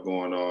stuff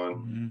going on,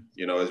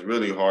 Mhm. it's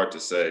really hard to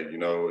say.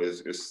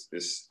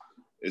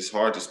 It's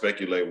hard to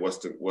speculate what's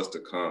to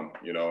come.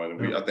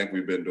 And Yeah. I think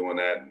we've been doing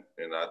that,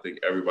 and I think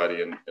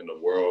everybody in the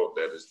world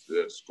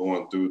that's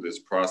going through this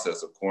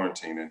process of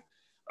quarantining,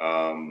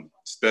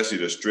 especially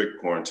the strict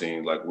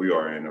quarantine like we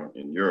are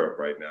in Europe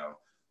right now.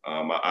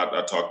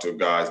 I talked to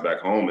guys back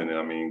home, and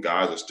I mean,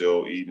 guys are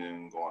still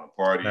eating, going to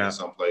party in Yeah.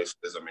 some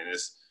places. I mean,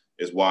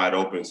 it's wide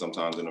open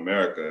sometimes in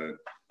America.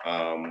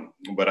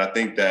 But I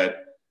think that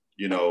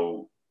you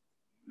know,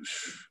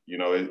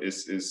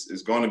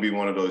 it's going to be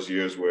one of those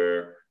years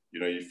where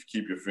you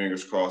keep your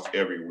fingers crossed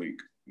every week.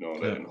 Yeah.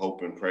 And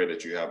hope and pray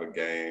that you have a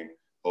game.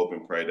 Hope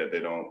and pray that they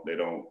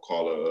don't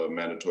call a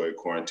mandatory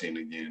quarantine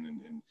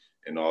again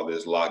and all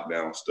this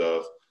lockdown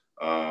stuff.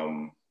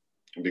 Um,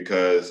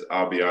 because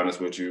I'll be honest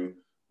with you,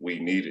 we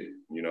need it.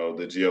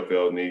 The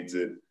GFL needs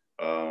it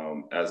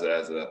as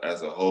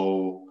a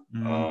whole,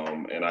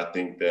 Mhm. and I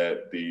think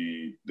that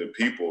the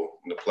people,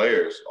 the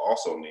players,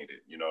 also need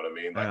it. You know what I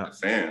mean? Like Yeah. the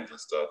fans and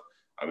stuff.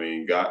 I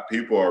mean,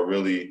 people are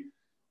really,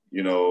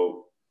 you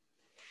know,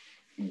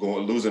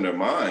 going losing their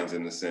minds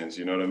in a sense.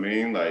 You know what I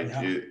mean? Like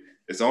Yeah.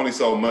 it's only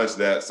so much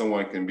that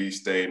someone can be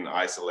staying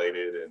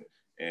isolated,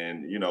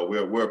 and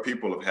we're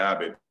people of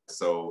habit.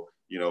 So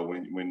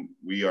when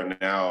we are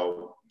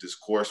now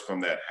discoursed from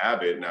that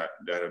habit, not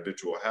that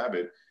habitual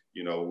habit,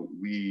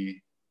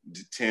 we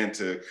tend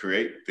to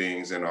create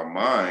things in our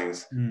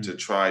minds to Mm.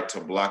 try to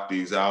block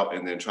these out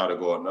and then try to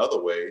go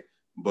another way.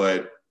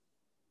 But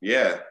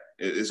yeah,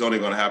 it's only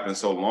going to happen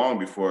so long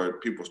before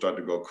people start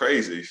to go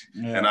crazy.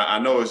 And Yeah. I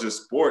know it's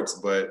just sports,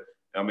 but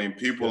I mean,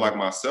 people like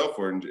Still. myself,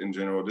 or in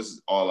general, this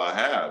is all I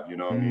have. I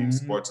mean, Mhm.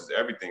 sports is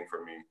everything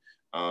for me.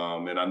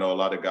 And I know a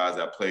lot of guys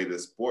that play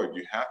this sport,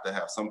 you have to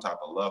have some type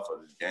of love for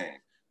this game.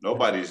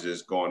 Nobody's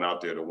just going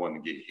out there to want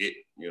to get hit,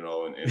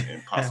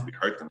 and possibly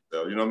hurt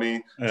themselves. You know what I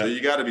mean? So Yeah.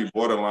 you got to be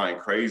borderline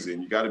crazy,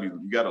 and you got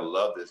to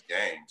love this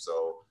game.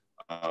 So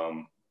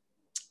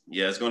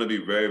yeah, it's going to be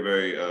very,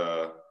 very,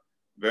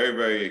 very,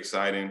 very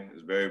exciting.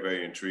 It's very,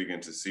 very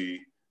intriguing to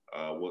see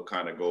what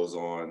kind of goes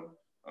on,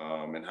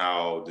 and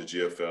how the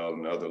GFL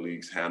and other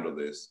leagues handle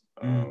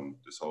Mm.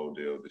 this whole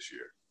deal this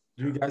year.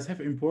 Do you guys have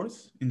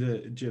imports in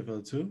the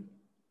GFL too?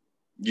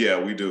 Yeah,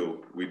 we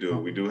do. We do. Oh.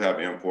 We do have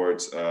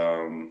imports.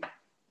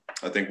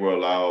 I think we're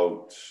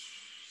allowed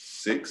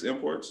 6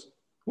 imports.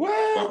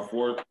 What?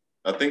 4.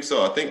 I think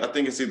so. I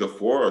think it's either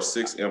 4 or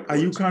 6 Are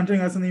you imports. counting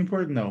as an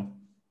import? No.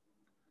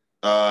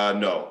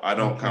 No, I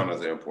don't count Okay.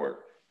 as an import.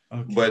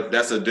 Okay. But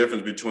that's a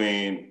difference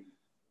between.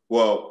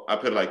 Well, I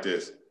put it like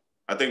this: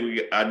 I think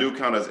I do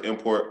count as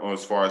import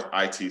as far as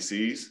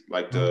ITCs,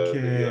 like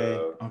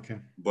Okay.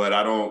 but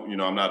I don't,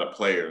 I'm not a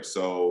player.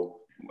 So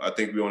I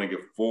think we only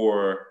get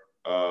 4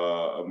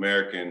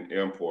 American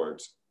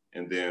imports,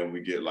 and then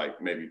we get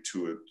like maybe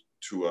two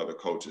other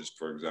coaches,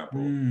 for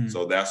example.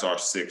 So that's our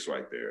 6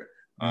 right there.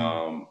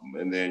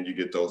 And then you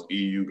get those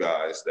EU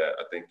guys that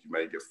I think you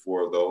may get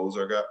 4 of those,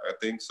 I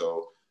think.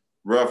 So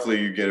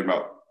roughly you get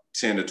about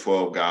 10 to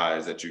 12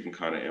 guys that you can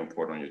kind of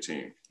import on your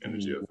team in the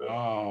GFL.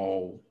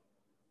 Wow.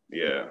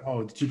 Yeah.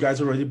 Oh, did you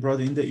guys already brought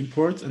in the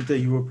imports and the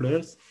Euro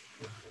players?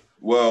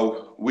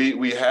 Well,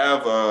 we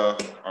have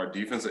our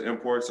defensive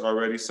imports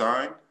already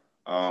signed.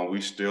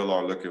 We still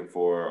are looking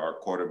for our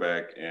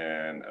quarterback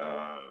and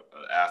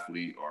an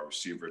athlete or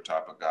receiver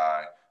type of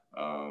guy.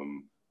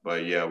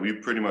 But yeah, we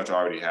pretty much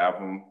already have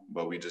them,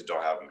 but we just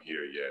don't have them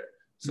here yet.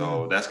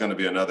 So that's going to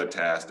be another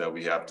task that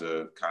we have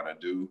to kind of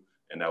do,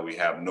 and that we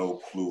have no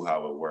clue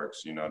how it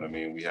works. You know what I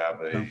mean? We have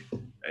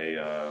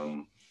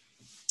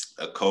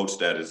a coach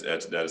that is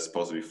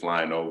supposed to be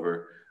flying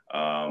over,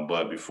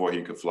 but before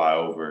he could fly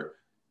over,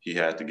 he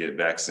had to get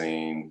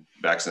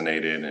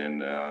vaccinated,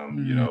 and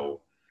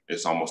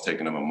it's almost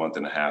taken him a month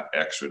and a half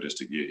extra just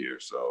to get here.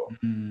 So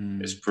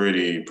it's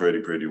pretty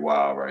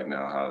wild right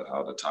now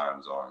how the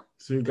times are.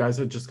 So you guys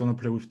are just gonna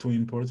play with 2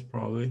 imports,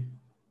 probably?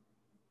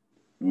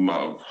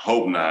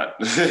 Hope not.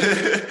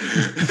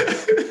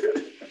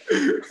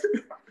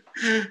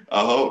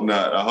 I hope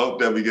not. I hope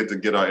that we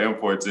get our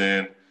imports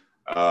in.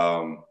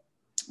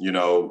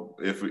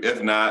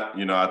 If not,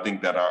 I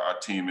think that our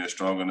team is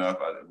strong enough.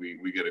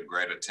 We get a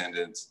great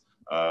attendance.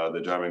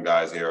 The German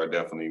guys here are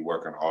definitely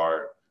working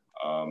hard.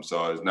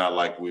 So it's not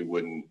like we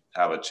wouldn't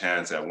have a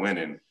chance at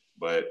winning,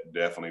 but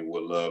definitely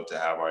would love to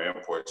have our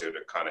imports here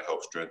to kind of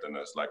help strengthen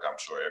us, like I'm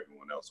sure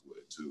everyone else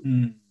would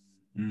too.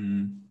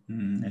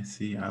 I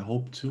see. I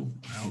hope to.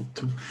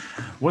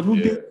 What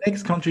would be the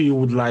next country you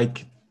would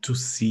like to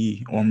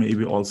see, or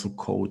maybe also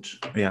coach?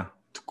 Yeah,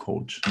 to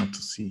coach, not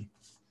to see.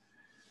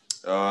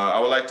 I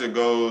would like to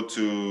go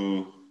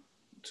to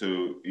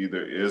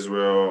either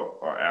Israel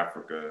or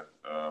Africa,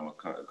 a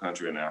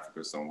country in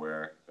Africa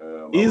somewhere.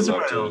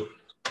 Israel.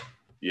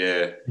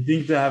 Yeah. You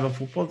think they have a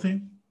football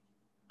team?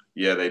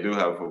 Yeah, they do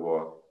have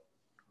football.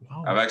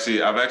 Wow. I've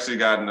actually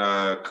gotten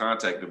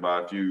contacted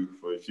by a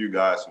few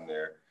guys from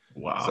there.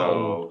 Wow.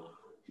 So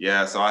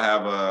yeah, so I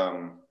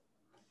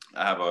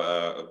have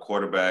a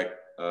quarterback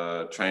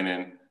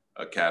training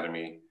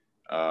academy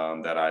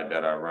that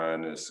I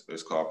run.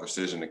 It's called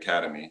Precision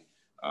Academy.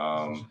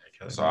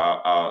 So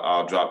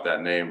I'll drop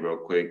that name real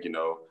quick.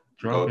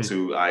 Go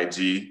to IG.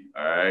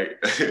 All right,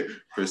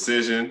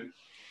 Precision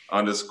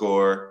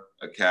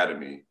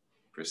 _Academy.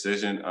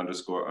 Precision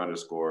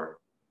 _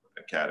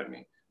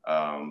 Academy.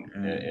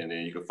 And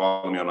then you can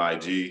follow me on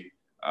IG.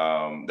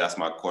 That's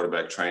my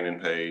quarterback training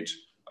page.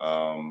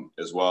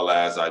 As well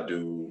as I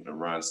do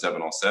run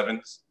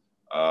 7-on-7s,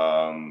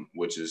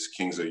 which is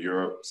Kings of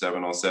Europe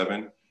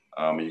 7-on-7.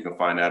 You can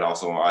find that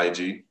also on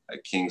IG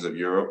at Kings of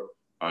Europe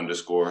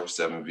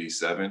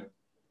 _7v7.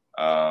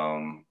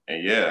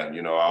 And yeah,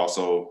 I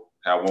also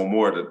have one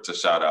more to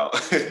shout out.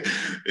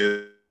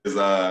 is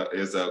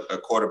a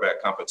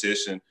quarterback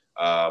competition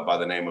by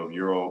the name of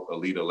Euro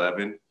Elite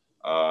 11.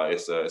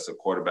 It's a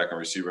quarterback and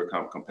receiver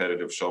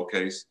competitive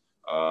showcase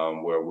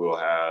where we'll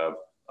have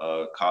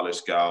college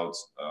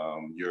scouts,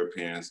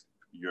 European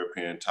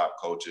top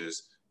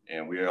coaches,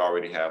 and we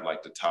already have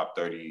like the top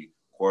 30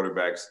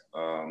 quarterbacks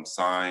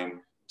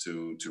signed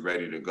to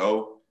ready to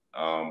go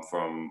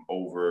from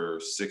over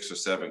 6 or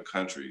 7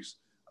 countries.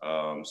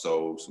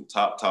 So some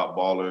top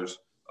ballers,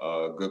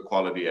 good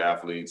quality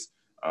athletes,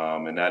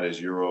 and that is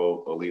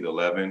Euro Elite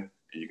 11.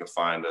 And you can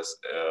find us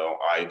on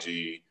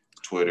IG,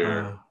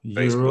 Twitter,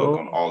 Facebook,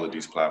 on all of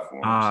these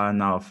platforms.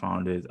 Now I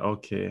found it.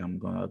 Okay, I'm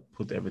gonna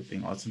put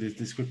everything also in this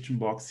description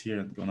box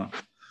here. I'm gonna.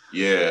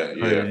 Yeah,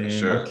 for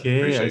sure. Okay,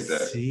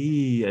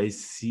 Appreciate I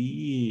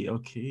see.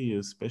 Okay,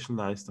 you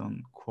specialized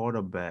on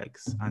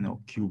quarterbacks. I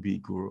know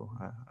QB guru.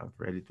 I've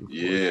read it before.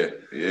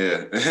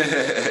 Yeah.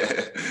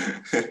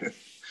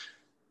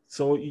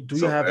 So do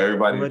you have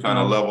everybody trying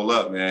to level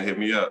up, man? Hit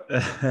me up.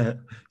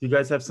 You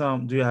guys have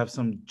some? Do you have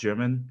some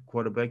German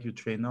quarterback you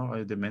train now? Are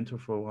you the mentor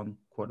for one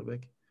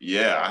quarterback?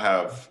 Yeah, I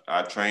have.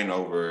 I train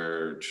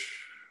over.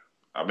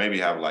 I maybe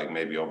have like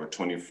maybe over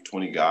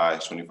 20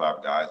 guys,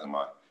 25 guys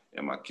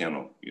in my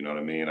kennel. You know what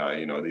I mean?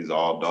 These are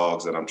all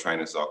dogs that I'm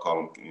training, so I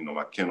call them,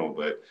 my kennel.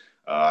 But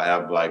I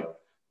have like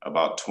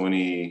about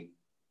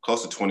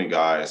close to 20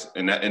 guys,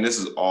 and this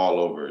is all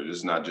over. This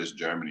is not just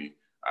Germany.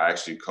 I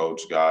actually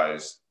coach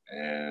guys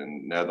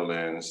in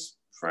Netherlands,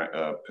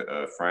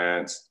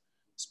 France,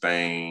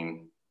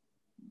 Spain,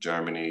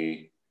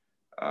 Germany,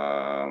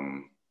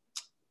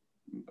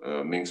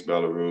 Minsk,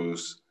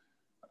 Belarus,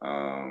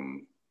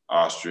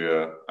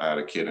 Austria. I had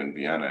a kid in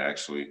Vienna,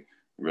 actually,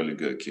 really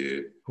good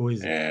kid. Who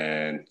is it?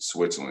 And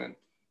Switzerland.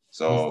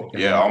 So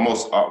yeah,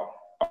 almost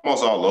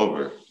all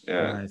over.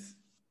 Yeah. Nice.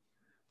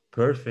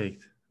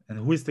 Perfect. And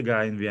who is the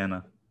guy in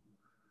Vienna?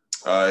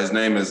 His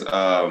name is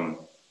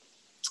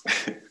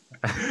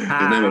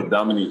His name is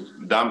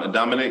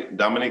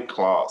Dominic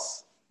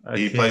Klaus.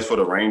 He Okay. plays for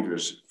the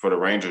Rangers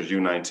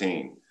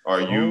U19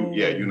 or Oh,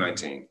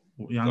 U19.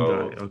 young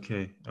guy. So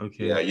Okay. yeah,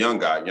 Okay. young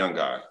guy.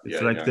 It's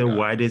Yeah, like young the guy.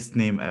 widest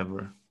name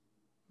ever.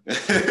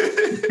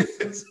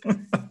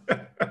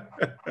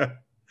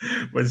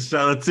 But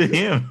shout out to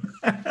him.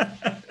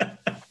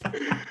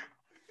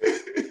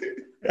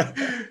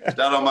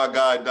 Shout out my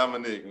guy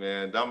Dominic,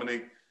 man.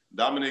 Dominic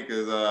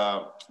is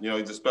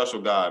he's a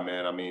special guy,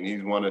 man. I mean,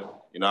 he's one of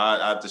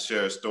I have to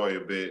share a story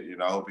a bit.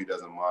 I hope he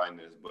doesn't mind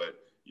this, but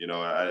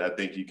I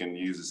think he can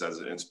use this as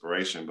an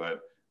inspiration.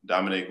 But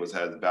Dominic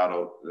has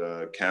battled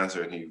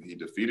cancer and he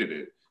defeated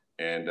it.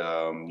 And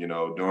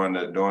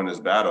during this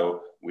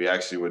battle, we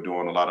actually were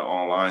doing a lot of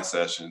online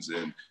sessions,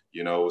 and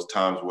it was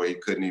times where he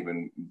couldn't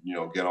even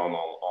get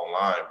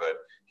online, but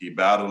he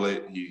battled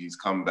it. He's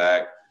come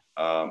back.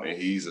 And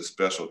he's a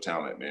special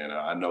talent, man.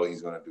 I know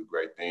he's going to do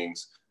great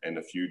things in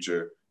the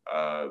future.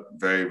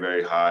 Very,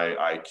 very high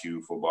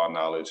IQ, football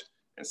knowledge.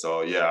 And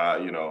so, yeah,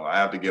 I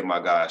have to give my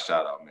guy a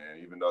shout out, man,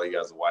 even though he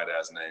has a white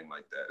ass name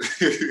like that.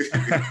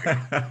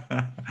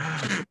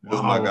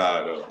 That's my Wow.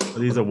 guy, though.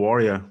 But he's a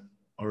warrior.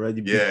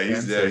 Already beat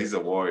cancer. He's a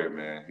warrior,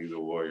 man. He's a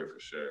warrior for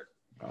sure.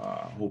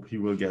 Hope he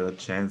will get a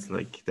chance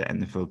like the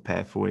NFL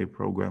pathway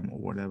program or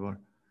whatever.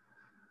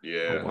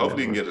 Yeah,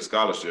 hopefully he can get a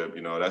scholarship.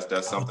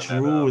 That's something.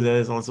 True.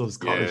 There's also a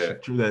scholarship.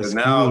 Yeah. True. There's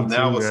Now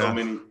too, with yeah. so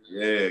many,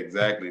 yeah,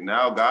 exactly.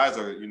 Now guys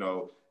are,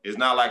 it's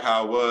not like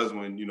how it was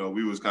when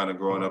we was kind of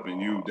growing up,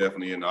 and you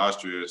definitely in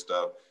Austria and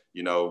stuff.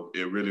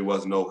 It really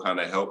was no kind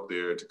of help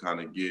there to kind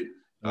of get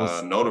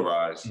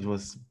notarized. It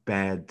was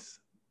bad.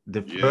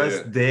 The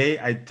first day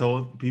I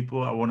told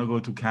people I want to go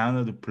to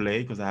Canada to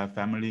play because I have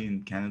family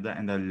in Canada,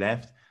 and I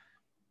left.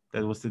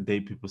 That was the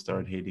day people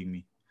started hating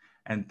me.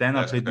 And then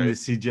I played in the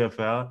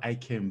CGFL. I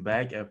came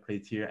back, I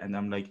played here, and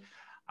I'm like,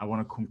 I want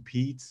to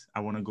compete.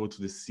 I want to go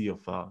to the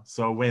CFL.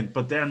 So I went,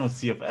 but there are no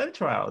CFL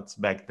tryouts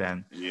back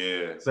then.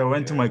 Yeah. So I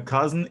went to my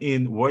cousin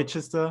in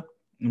Worcester,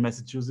 in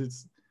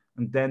Massachusetts,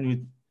 and then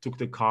we took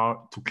the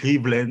car to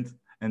Cleveland,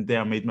 and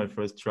there I made my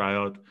first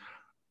tryout.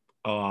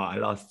 Oh, I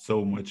lost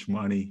so much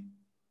money.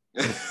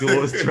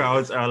 Those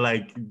tryouts are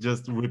like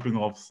just ripping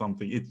off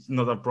something. It's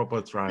not a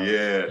proper tryout.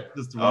 Yeah.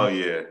 Just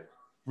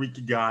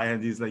freaky guy,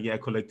 and he's like,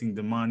 collecting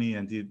the money,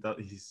 and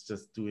he's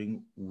just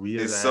doing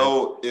weird.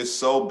 It's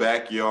so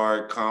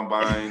backyard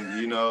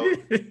combine,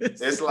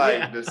 It's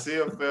like the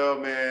CFL,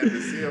 man. The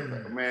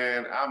CFL,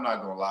 man. I'm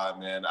not gonna lie,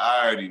 man.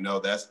 I already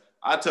know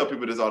I tell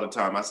people this all the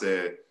time. I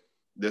said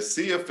the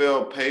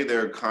CFL pay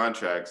their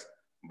contracts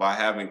by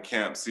having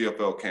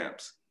CFL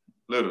camps,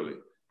 literally.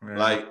 Yeah.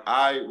 Like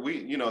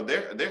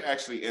they're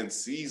actually in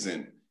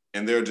season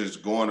and they're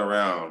just going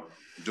around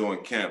doing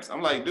camps.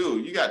 I'm like,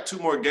 dude, you got 2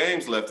 more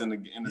games left in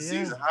the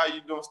season. How are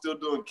you still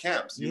doing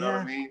camps? You know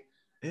what I mean?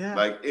 Yeah.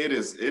 Like it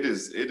is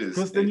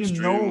because then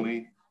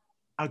extremely.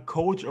 A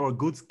coach or a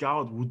good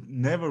scout would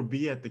never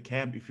be at the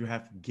camp if you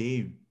have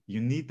game.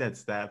 You need that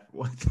staff.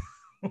 What?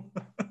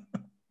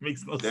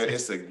 Makes no sense.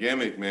 It's a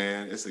gimmick,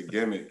 man. It's a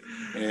gimmick.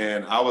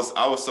 And I was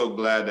so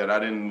glad that I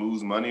didn't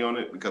lose money on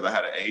it because I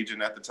had an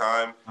agent at the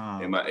time,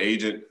 and my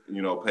agent,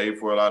 paid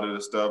for a lot of the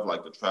stuff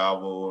like the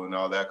travel and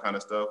all that kind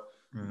of stuff.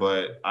 Mm-hmm.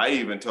 But I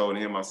even told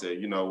him, I said,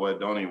 you know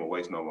what, don't even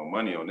waste no more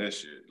money on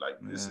this shit. Like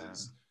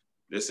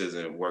this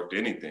isn't worth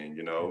anything,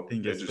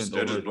 They're just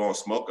blowing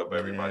smoke up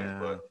everybody.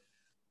 But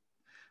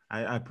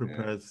I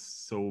prepared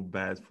so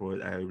bad for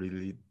it. I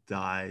really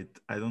died.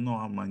 I don't know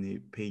how many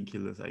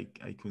painkillers I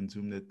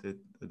consumed at the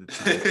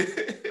time.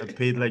 I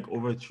paid like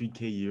over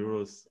 3,000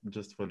 euros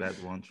just for that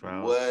one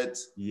trial. What?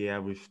 Yeah,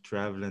 with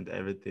travel and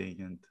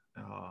everything. And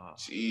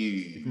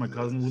if my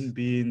cousin wouldn't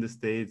be in the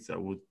States, I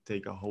would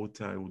take a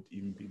hotel. It would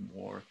even be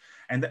more.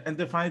 And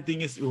the funny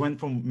thing is, we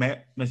went from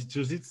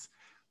Massachusetts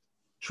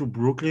to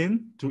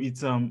Brooklyn to eat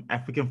some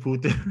African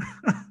food there.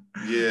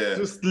 Yeah.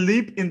 To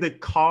sleep in the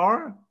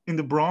car in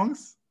the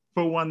Bronx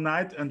for one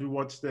night, and we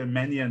watched the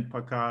Manny and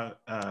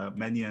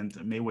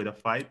Mayweather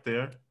fight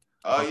there.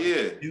 Oh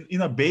yeah. In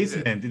a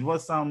basement. Yeah. It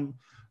was some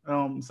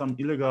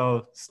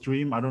illegal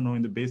stream, I don't know,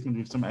 in the basement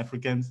with some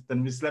Africans.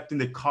 Then we slept in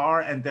the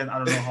car, and then I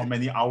don't know how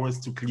many hours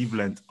to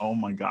Cleveland. Oh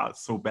my God,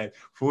 so bad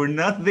for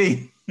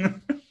nothing.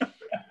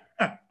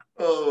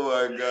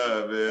 Oh my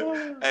God,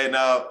 man! Hey,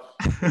 now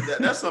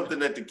that's something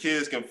that the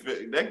kids can.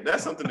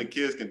 That's something the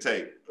kids can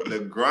take. The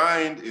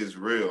grind is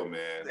real,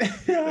 man.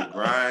 The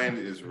grind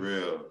is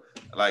real.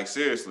 Like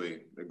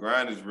seriously, the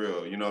grind is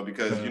real.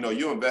 Because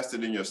you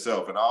invested in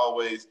yourself, and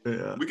always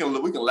we can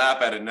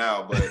laugh at it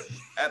now, but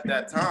at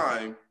that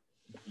time,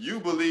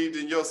 you believed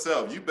in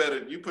yourself. You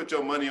put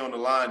your money on the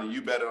line, and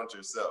you bet on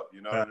yourself.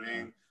 You know what I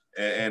mean?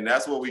 And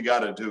that's what we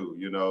got to do.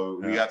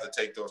 We have to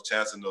take those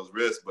chances and those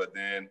risks. But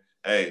then,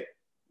 hey.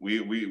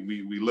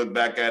 We look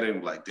back at it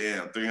and like,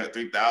 damn,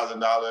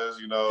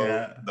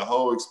 $3,000. The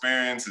whole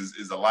experience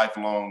is a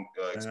lifelong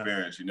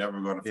experience. You're never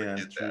going to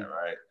forget that,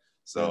 right?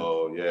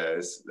 So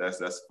that's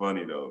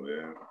funny though,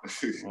 man.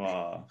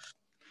 Wow,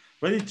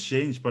 but it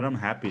changed. But I'm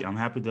happy. I'm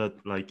happy that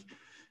like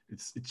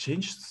it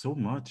changed so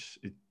much.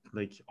 It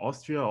like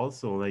Austria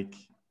also like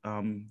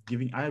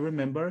giving. I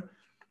remember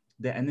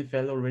the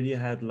NFL already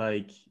had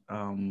like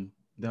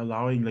they're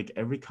allowing like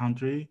every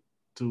country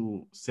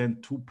to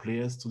send 2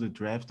 players to the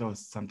draft or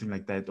something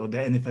like that, or the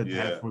NFL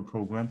Yeah. pathway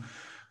program.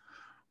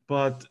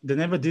 But they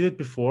never did it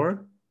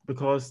before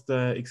because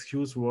the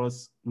excuse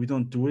was we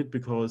don't do it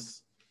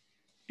because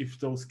if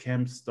those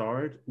camps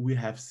start, we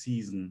have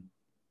season,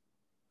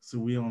 so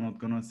we are not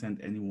gonna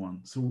send anyone.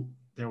 So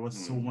there was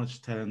so Mm.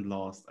 much talent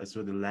lost. I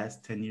swear the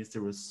last 10 years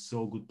there were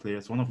so good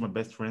players. One of my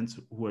best friends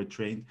who I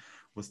trained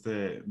was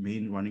the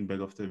main running back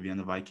of the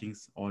Vienna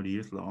Vikings all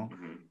years long.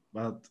 Hmm.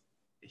 But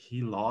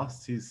he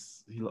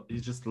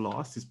just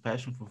lost his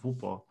passion for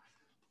football.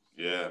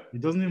 Yeah. He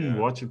doesn't even Yeah.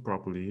 watch it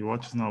properly. He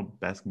watches now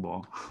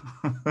basketball.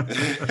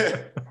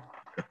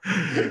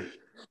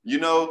 You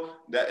know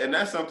that, and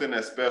that's something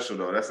that's special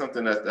though. That's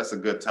something that's a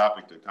good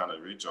topic to kind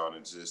of reach on.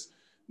 It's just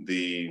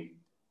the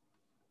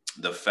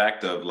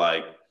fact of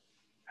like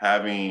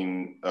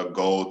having a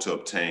goal to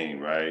obtain,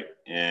 right?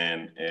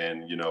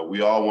 And you know,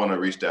 we all want to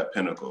reach that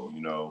pinnacle,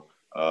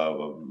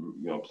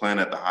 playing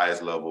at the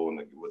highest level and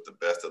with the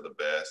best of the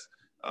best.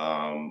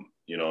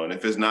 You know, and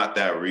if it's not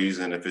that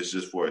reason, if it's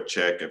just for a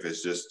check, if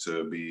it's just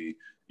to be,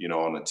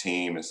 on a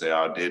team and say,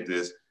 I did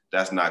this,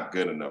 that's not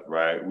good enough,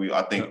 right?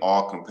 I think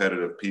all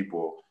competitive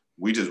people,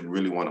 we just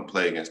really want to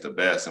play against the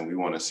best, and we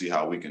want to see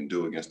how we can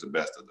do against the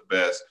best of the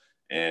best,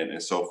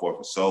 and so forth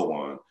and so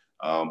on.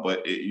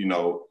 But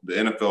the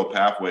NFL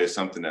pathway is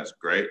something that's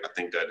great. I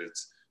think that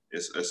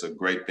it's a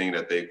great thing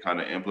that they kind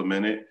of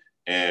implemented,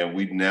 and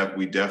we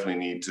definitely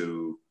need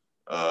to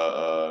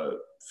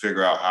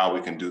figure out how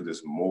we can do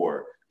this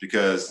more,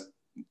 because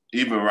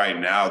even right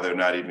now they're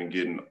not even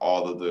getting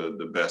all of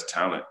the best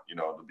talent.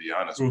 To be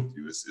honest with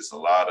you, it's a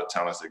lot of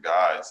talented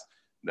guys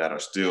that are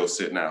still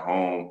sitting at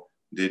home,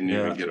 didn't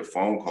even Yeah. get a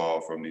phone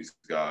call from these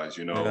guys.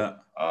 Yeah.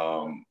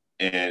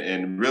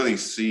 And really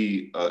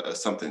see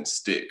something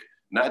stick.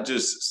 Not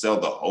just sell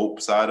the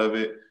hope side of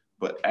it,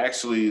 but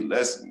actually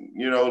let's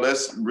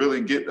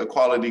really get a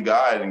quality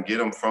guy and get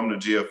them from the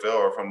GFL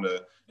or from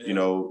the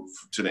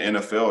to the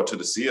NFL or to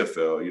the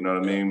CFL. You know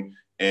what I mean?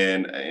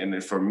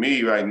 And for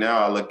me right now,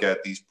 I look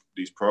at these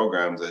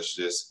programs as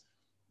just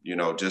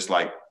just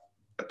like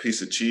a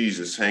piece of cheese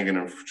just stringing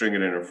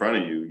it in front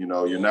of you.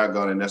 You're not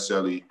going to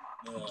necessarily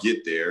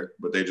get there,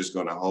 but they're just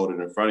going to hold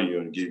it in front of you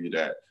and give you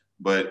that.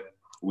 But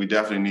we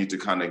definitely need to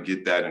kind of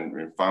get that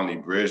and finally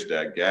bridge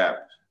that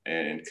gap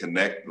and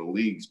connect the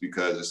leagues,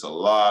 because it's a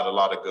lot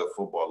of good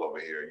football over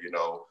here,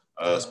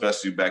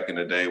 especially back in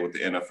the day with the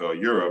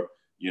NFL Europe.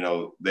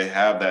 They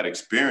have that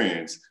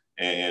experience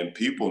and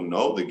people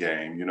know the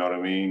game, you know what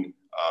I mean?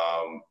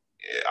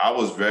 I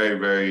was very,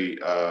 very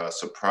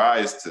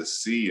surprised to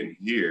see and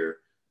hear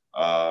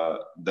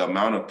the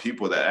amount of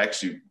people that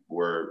actually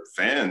were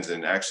fans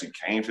and actually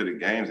came to the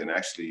games and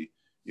actually,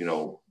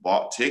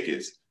 bought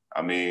tickets.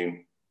 I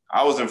mean,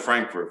 I was in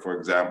Frankfurt, for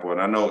example,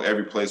 and I know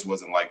every place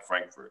wasn't like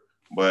Frankfurt,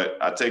 but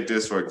I take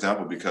this for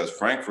example because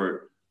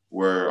Frankfurt they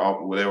were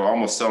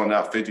almost selling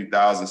out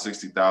 50,000,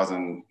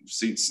 60,000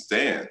 seat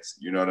stands.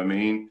 You know what I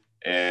mean?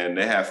 And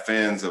they have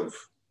fans of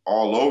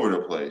all over the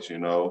place.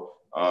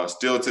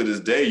 Still to this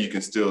day, you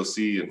can still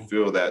see and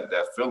feel that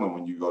feeling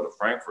when you go to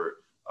Frankfurt.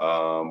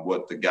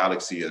 What the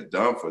Galaxy has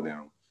done for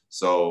them.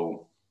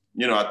 So,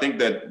 I think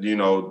that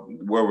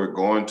where we're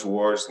going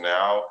towards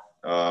now,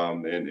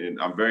 and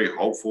I'm very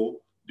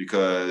hopeful,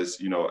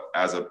 because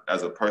as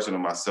a person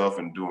of myself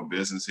and doing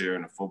business here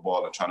in the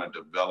football and trying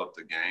to develop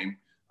the game,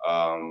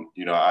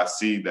 I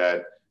see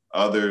that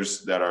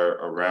others that are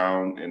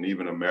around, and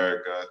even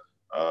America,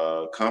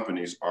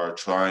 companies are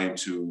trying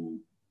to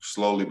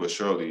slowly but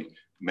surely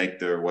make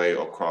their way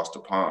across the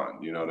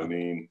pond. You know what I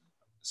mean?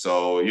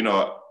 So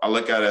I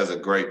look at it as a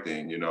great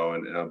thing.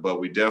 But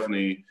we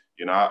definitely,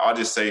 I'll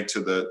just say to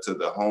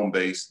the home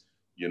base,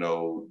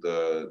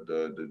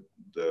 the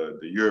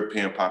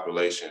European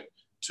population,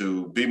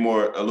 to be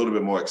a little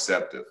bit more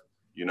accepting.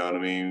 You know what I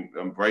mean?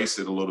 Embrace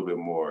it a little bit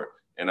more.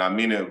 And I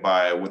mean it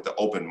with the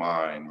open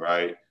mind,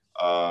 right?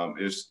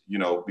 It's,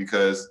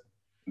 because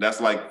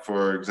that's like,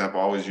 for example,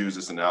 I always use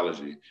this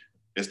analogy.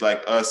 It's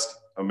like us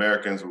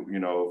Americans, if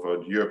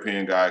a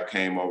European guy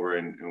came over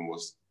and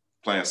was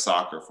playing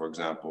soccer, for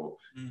example,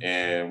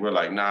 and we're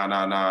like, nah,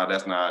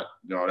 that's not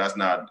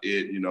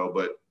it,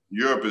 but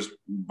Europe is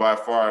by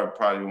far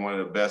probably one of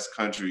the best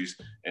countries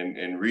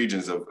and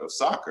regions of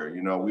soccer.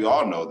 We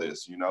all know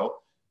this,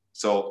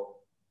 So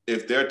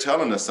if they're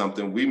telling us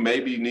something, we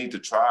maybe need to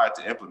try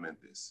to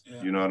implement this.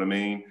 Yeah. You know what I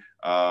mean?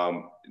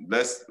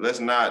 Let's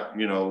not,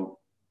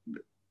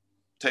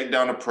 take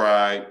down the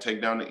pride,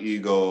 take down the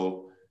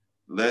ego.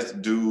 Let's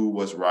do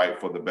what's right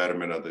for the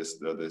betterment of this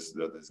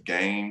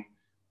game,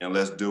 and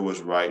let's do what's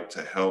right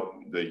to help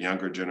the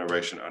younger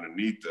generation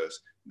underneath us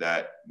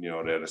that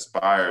that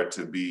aspire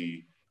to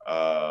be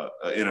an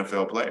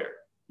NFL player.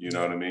 You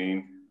know what I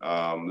mean?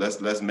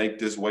 Let's make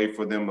this way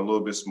for them a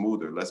little bit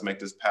smoother. Let's make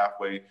this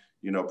pathway,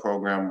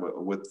 program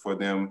for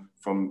them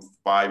from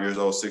 5 years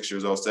old, 6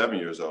 years old, 7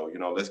 years old.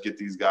 Let's get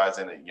these guys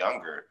in it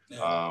younger.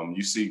 Yeah.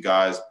 You see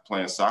guys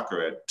playing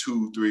soccer at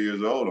 2, 3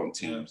 years old on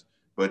teams.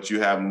 but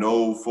you have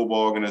no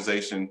football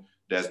organization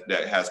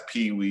that has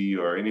Pee Wee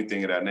or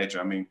anything of that nature.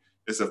 I mean,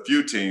 it's a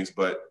few teams,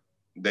 but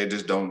they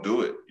just don't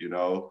do it, you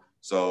know?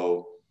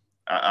 So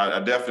I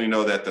definitely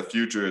know that the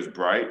future is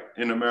bright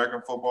in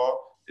American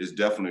football. It's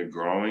definitely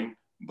growing,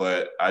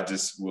 but I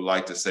just would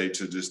like to say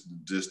to just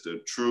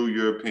the true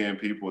European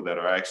people that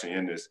are actually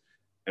in this,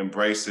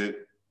 embrace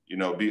it, you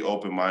know, be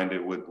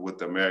open-minded with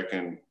the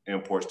American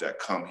imports that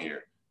come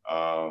here.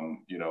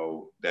 You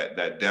know,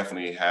 that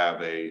definitely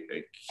have a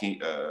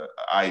key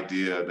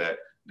idea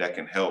that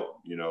can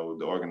help, you know,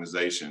 the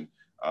organization.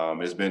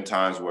 There's been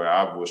times where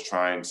I was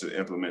trying to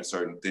implement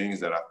certain things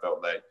that I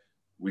felt like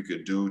we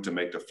could do to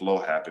make the flow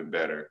happen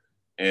better.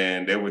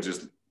 And they would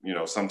just, you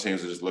know, some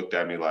teams just looked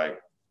at me like,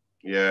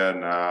 yeah,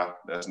 nah,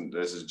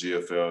 this is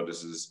GFL,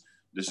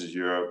 this is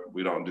Europe.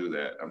 We don't do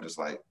that. I'm just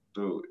like,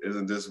 dude,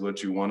 isn't this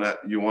what you want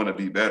to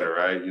be better,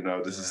 right? You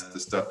know, this is the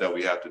stuff that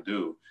we have to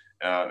do.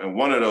 And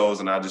one of those,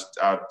 and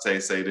I'll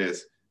say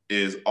this,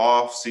 is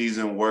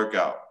off-season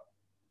workout.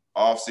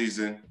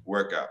 Off-season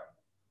workout.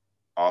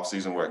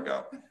 Off-season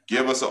workout.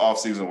 Give us an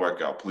off-season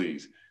workout,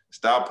 please.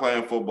 Stop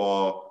playing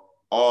football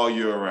all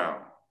year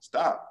round.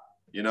 Stop.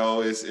 You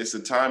know, it's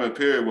a time and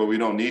period where we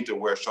don't need to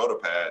wear shoulder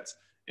pads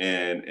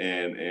and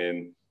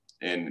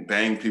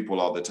bang people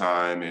all the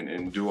time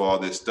and do all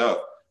this stuff.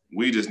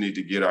 We just need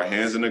to get our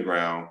hands in the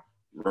ground,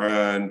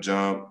 run,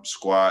 jump,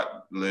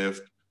 squat,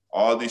 lift,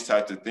 all these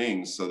types of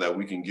things so that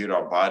we can get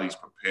our bodies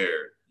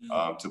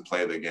prepared to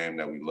play the game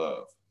that we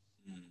love.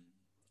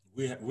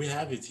 We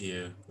have it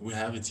here. We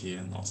have it here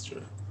in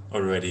Austria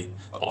already.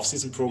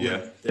 Off-season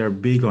program. Yeah. They're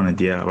big on it,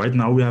 yeah. Right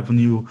now we have a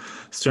new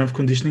strength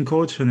conditioning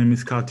coach. Her name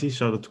is Kati.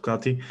 Shout out to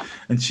Kati.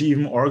 And she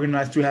even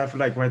organized to have,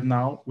 like right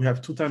now, we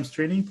have 2 times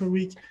training per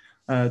week,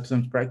 2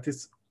 times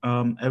practice.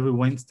 Every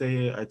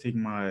Wednesday I take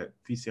my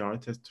PCR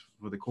test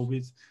for the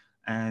COVID.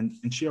 And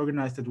she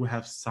organized that we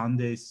have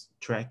Sundays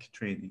track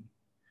training.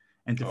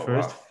 And the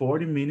first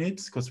 40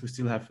 minutes, because we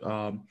still have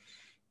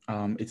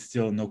it's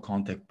still no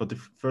contact, but the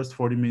first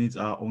 40 minutes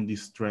are only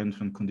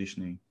strength and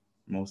conditioning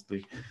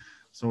mostly.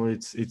 So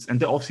it's and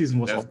the off season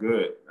was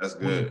good. That's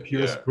good.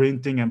 Pure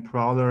sprinting and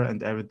prowler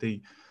and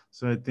everything.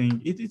 So I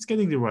think it's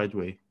getting the right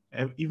way.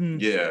 Even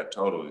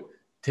totally.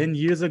 10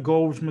 years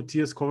ago with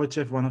Matthias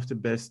Kovacev, one of the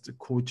best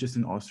coaches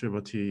in Austria,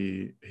 but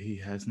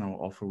he has now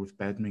offer with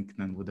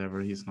badminton and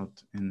whatever. He's not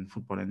in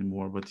football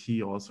anymore, but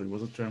he was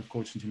a strength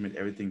coach and he made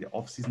everything, the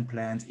off-season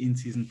plans,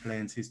 in-season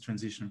plans, his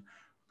transition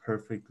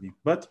perfectly.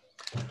 But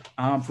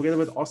forget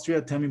about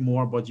Austria. Tell me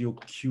more about your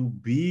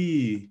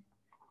QB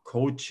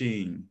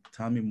coaching.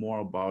 Tell me more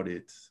about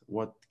it.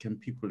 What can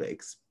people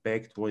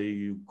expect? What are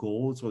your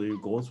goals? What are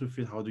your goals with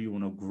it? How do you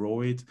want to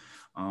grow it?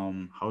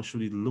 How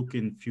should it look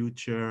in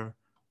future?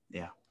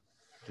 Yeah,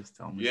 just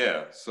tell me.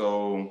 Yeah,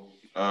 so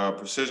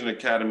Precision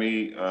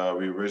Academy,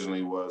 we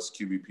originally was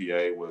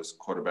QBPA, was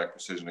Quarterback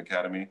Precision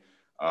Academy.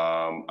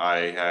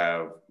 I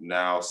have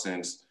now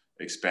since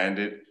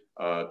expanded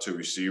to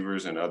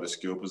receivers and other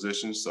skill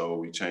positions. So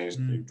we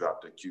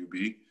dropped the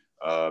QB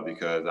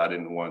because I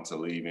didn't want to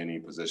leave any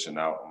position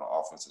out on the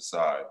offensive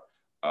side.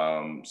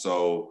 But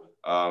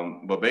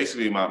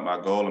basically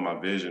my goal and my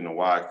vision and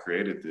why I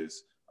created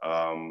this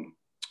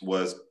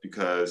was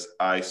because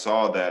I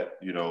saw that,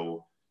 you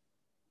know,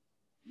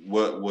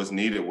 what was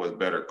needed was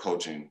better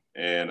coaching.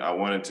 And I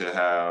wanted to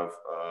have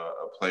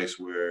a place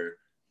where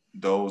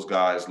those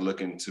guys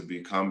looking to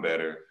become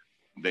better,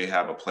 they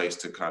have a place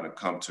to kind of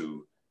come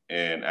to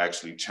and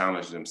actually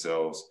challenge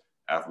themselves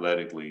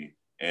athletically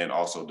and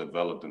also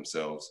develop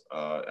themselves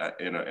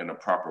in a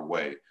proper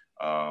way.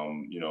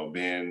 You know,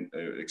 being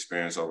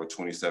experienced over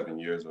 27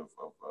 years of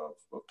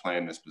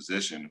playing this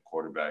position,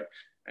 quarterback,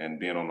 and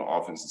being on the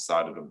offensive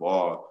side of the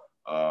ball,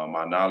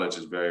 my knowledge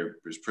is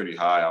pretty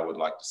high, I would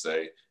like to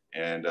say.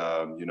 And,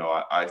 you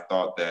know, I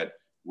thought that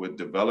with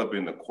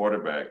developing the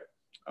quarterback,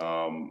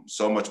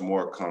 so much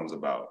more comes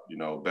about, you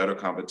know, better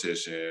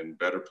competition,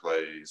 better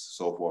plays,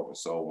 so forth and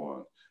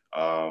so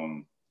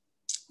on.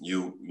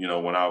 You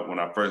know, when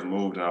I first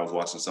moved and I was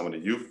watching some of the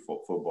youth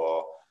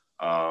football,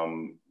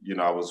 you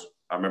know,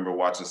 I remember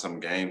watching some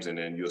games and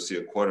then you'll see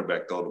a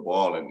quarterback throw the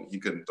ball and he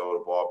couldn't throw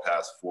the ball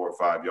past 4 or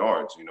 5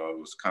 yards. You know, it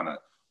was kind of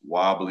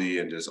wobbly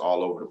and just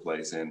all over the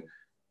place. And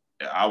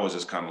I was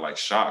just kind of like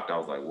shocked. I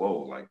was like,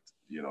 whoa, like,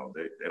 you know,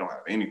 they don't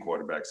have any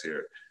quarterbacks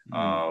here.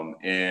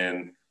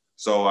 And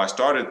so I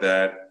started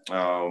that.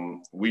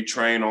 We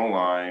train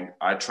online.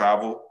 I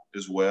travel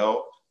as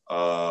well.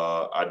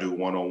 I do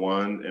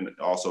one-on-one and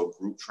also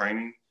group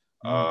training.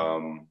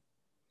 And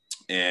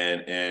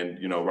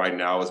you know, right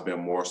now it's been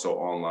more so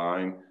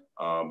online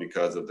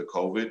because of the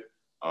COVID.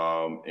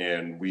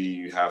 And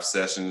we have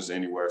sessions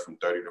anywhere from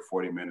 30 to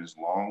 40 minutes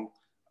long.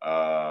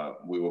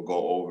 We will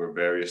go over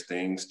various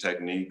things,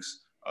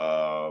 techniques,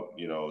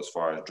 you know, as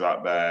far as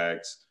drop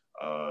backs,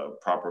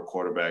 proper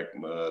quarterback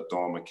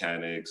throwing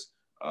mechanics,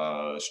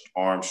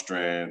 arm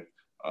strength,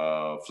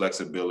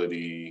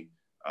 flexibility,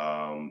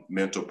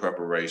 mental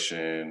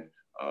preparation,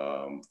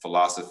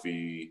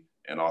 philosophy,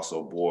 and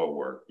also board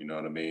work, you know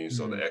what I mean?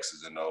 So the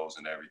X's and O's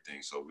and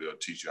everything. So we'll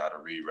teach you how to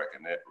read,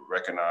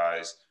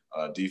 recognize,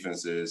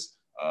 defenses,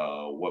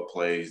 what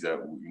plays that,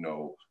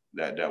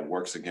 that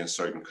works against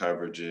certain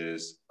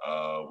coverages.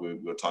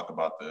 We'll talk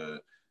about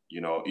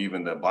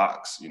even the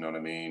box, you know what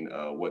I mean?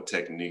 What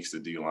techniques the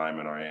D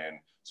linemen are in.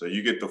 So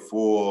you get the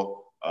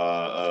full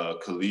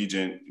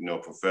collegiate,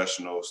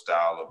 professional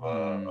style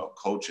of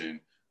coaching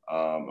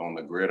on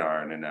the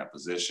gridiron in that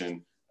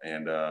position.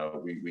 And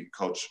we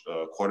coach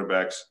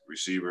quarterbacks,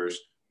 receivers,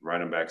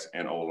 running backs,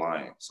 and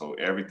O-line. So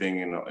everything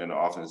in the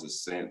offensive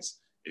sense,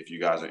 if you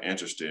guys are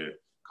interested,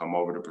 come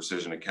over to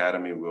Precision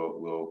Academy.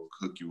 We'll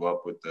hook you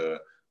up with the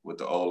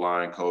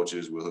O-line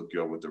coaches. We'll hook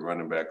you up with the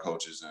running back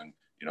coaches. And,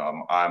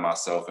 I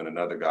myself and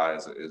another guy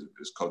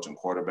is coaching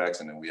quarterbacks.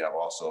 And then we have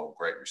also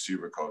great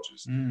receiver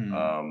coaches.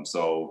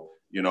 So,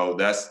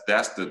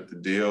 that's the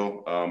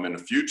deal. In the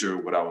future,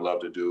 what I would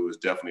love to do is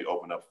definitely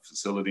open up a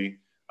facility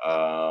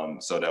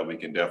so that we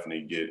can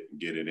definitely get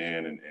it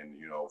in and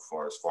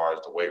for as far as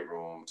the weight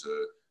room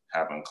to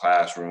having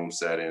classroom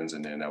settings,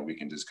 and then that we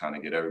can just kind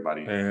of get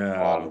everybody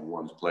all in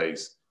one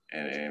place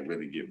and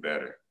really get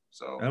better.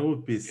 So that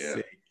would be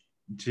sick.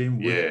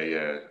 Gym.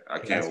 Yeah. I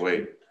can't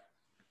wait.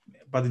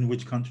 But in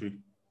which country?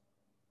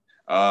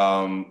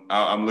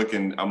 I'm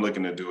looking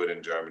to do it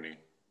in Germany.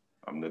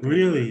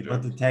 Really?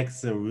 But the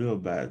taxes are real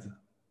bad.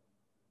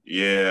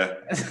 Yeah.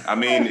 I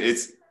mean,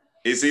 it's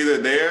either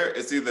there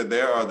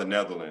or the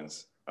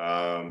Netherlands.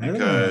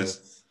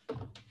 Because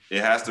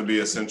it has to be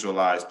a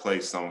centralized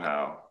place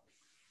somehow.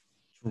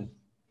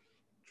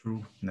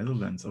 True.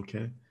 Netherlands,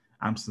 okay.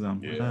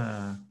 Amsterdam.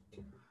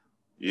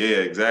 Yeah,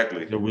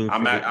 exactly.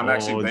 I'm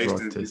actually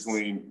based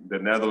between the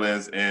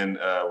Netherlands and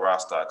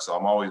Rostock, so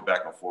I'm always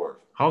back and forth.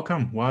 How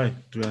come? Why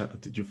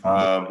did you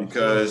find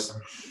it?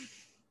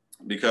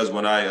 Because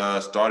when I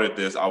started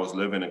this, I was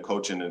living and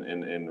coaching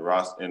in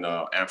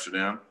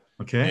Amsterdam.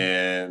 Okay.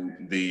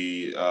 And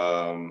the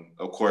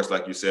of course,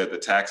 like you said, the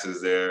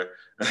taxes there.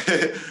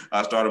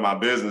 I started my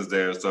business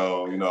there,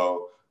 so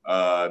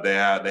they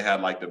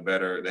had like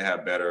better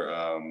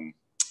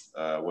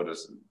what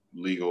is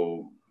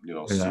legal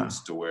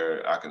suits to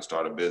where I can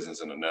start a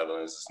business in the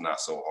Netherlands. It's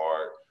not so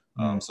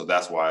hard. So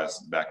that's why I'm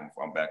back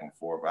and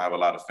forth. I have a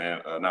lot of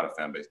not a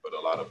fan base, but a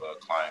lot of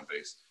client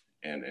base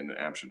in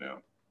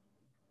Amsterdam.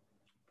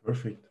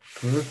 Perfect.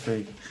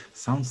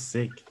 Sounds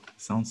sick.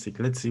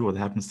 Let's see what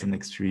happens the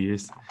next 3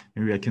 years.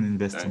 Maybe I can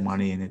invest some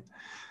money in it.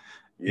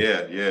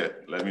 Yeah.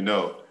 Let me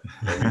know.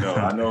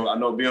 I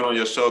know being on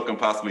your show can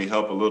possibly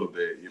help a little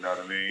bit. You know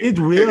what I mean? It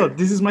will.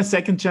 This is my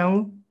second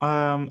channel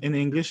in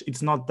English.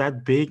 It's not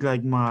that big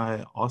like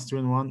my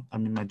Austrian one. I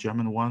mean, my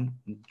German one.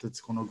 That's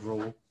going to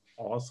grow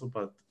also,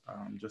 but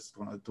I'm just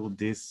going to do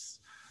this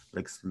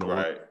like slow.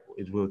 Right.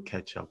 It will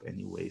catch up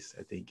anyways,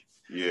 I think.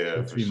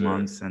 Yeah, 3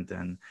 months, and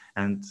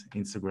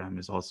Instagram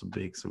is also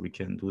big, so we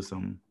can do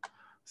some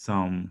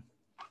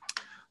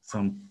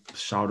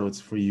shout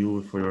outs for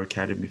you, for your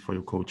academy, for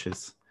your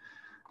coaches.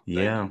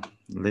 Yeah,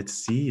 let's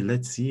see.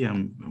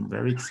 I'm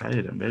very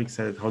excited.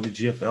 How the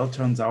GFL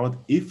turns out,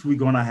 if we're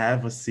gonna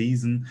have a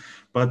season.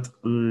 But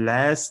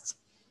last,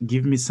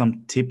 give me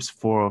some tips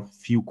for a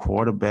few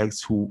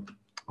quarterbacks who,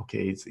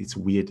 okay, it's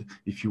weird.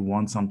 If you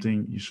want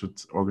something, you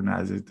should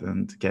organize it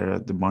and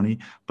get the money.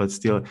 But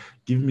still,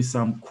 give me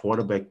some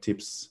quarterback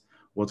tips.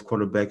 What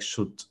quarterbacks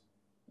should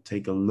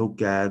take a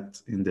look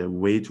at in the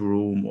weight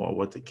room, or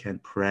what they can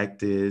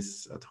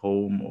practice at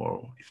home,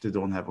 or if they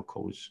don't have a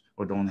coach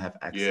or don't have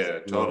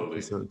access to a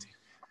facility.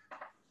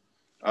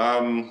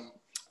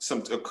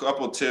 A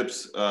couple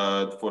tips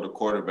for the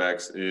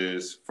quarterbacks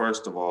is,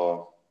 first of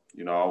all,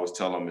 I always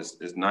tell them it's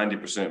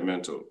 90%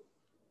 mental.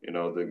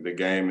 The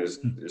game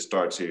it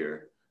starts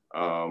here.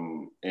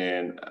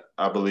 And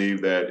I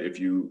believe that if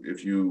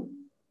you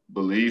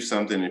believe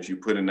something, if you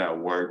put in that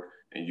work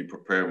and you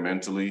prepare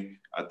mentally,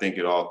 I think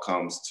it all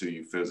comes to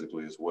you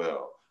physically as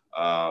well.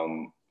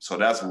 So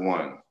that's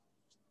one.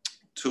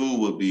 2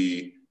 would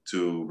be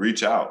to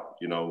reach out,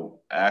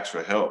 ask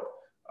for help.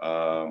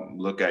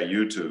 Look at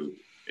YouTube.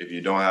 If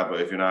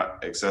you're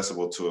not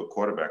accessible to a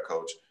quarterback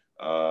coach,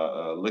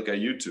 look at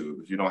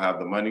YouTube. If you don't have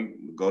the money,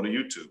 go to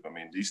YouTube. I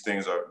mean, these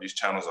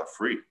channels are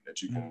free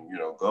that you can,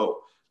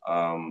 go.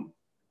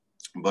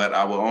 But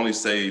I will only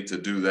say to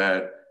do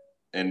that,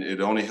 and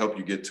it only help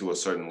you get to a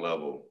certain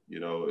level.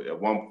 At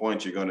one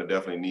point, you're going to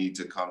definitely need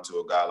to come to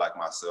a guy like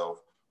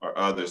myself or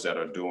others that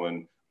are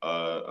doing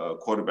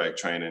quarterback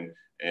training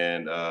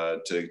and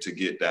to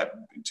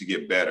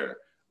get better.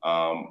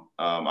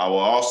 I will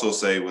also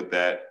say with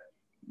that,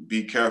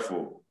 be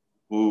careful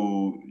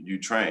who you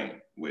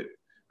train with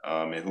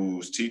and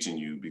who's teaching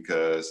you,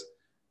 because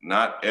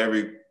not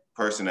every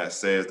person that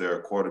says they're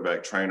a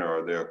quarterback trainer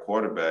or they're a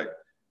quarterback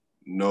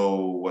know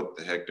what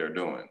the heck they're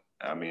doing.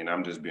 I mean,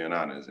 I'm just being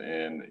honest.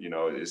 And,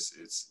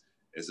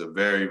 it's a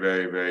very,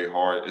 very, very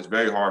hard. It's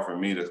very hard for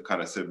me to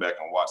kind of sit back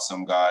and watch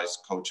some guys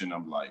coaching.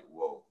 I'm like,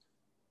 whoa,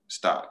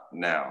 stop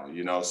now,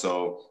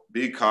 so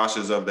be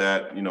cautious of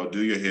that.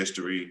 Do your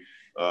history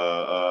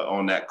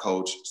on that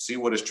coach, see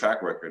what his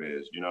track record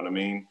is. You know what I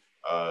mean?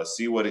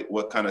 See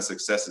what kind of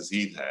successes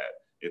he's had.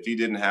 If he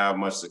didn't have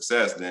much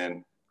success,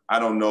 then I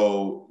don't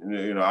know,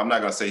 I'm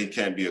not going to say he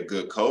can't be a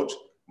good coach,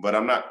 but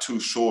I'm not too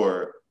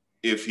sure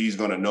if he's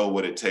going to know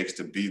what it takes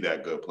to be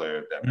that good player,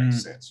 if that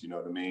makes sense. You know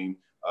what I mean?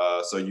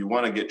 So you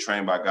want to get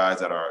trained by guys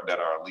that are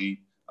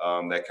elite,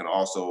 that can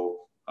also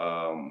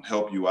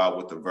help you out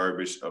with the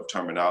verbiage of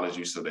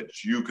terminology so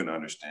that you can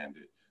understand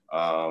it.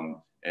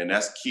 And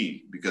that's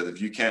key, because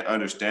if you can't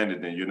understand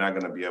it, then you're not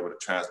going to be able to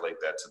translate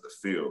that to the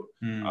field.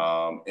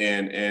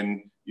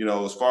 And you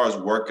know, as far as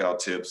workout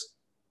tips,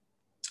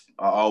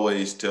 I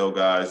always tell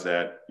guys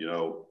that, you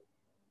know,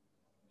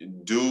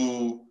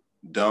 do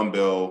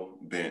dumbbell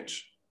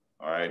bench.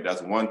 All right.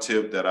 That's one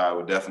tip that I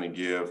would definitely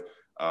give.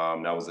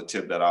 That was a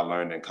tip that I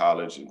learned in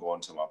college and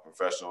going to my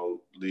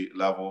professional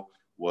level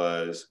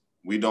was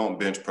we don't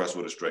bench press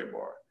with a straight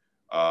bar.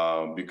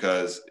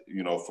 Because,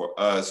 you know, for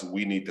us,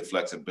 we need the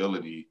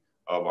flexibility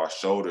of our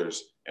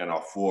shoulders and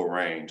our full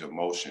range of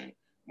motion.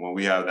 When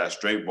we have that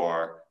straight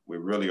bar, we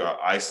really are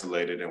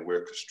isolated and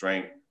we're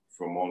constrained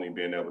from only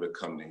being able to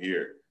come to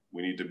here.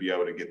 We need to be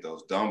able to get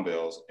those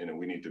dumbbells, and then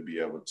we need to be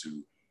able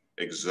to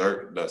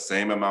exert the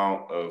same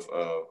amount of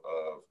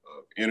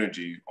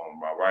energy on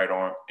my right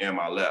arm and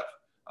my left.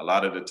 A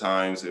lot of the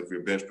times, if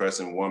you're bench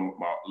pressing,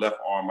 my left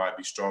arm might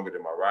be stronger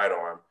than my right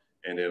arm,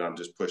 and then I'm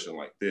just pushing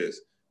like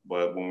this.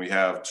 But when we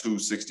have two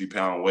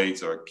 60-pound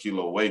weights or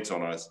kilo weights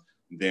on us,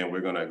 then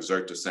we're going to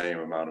exert the same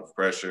amount of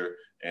pressure,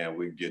 and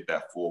we get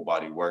that full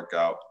body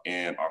workout,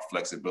 and our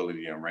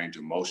flexibility and range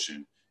of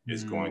motion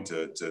is going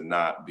to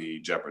not be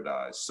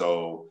jeopardized.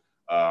 So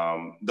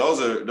those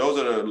are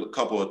a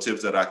couple of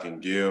tips that I can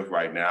give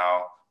right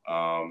now.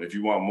 If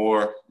you want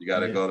more, you got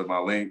to go to my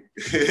link.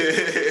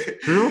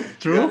 True.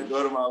 You got to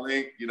go to my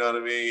link. You know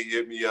what I mean?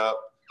 Hit me up.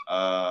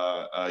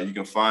 You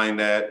can find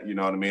that. You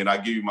know what I mean? I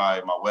give you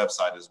my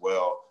website as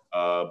well,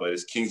 but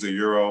it's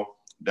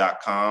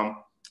kingsofeuro.com.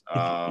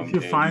 If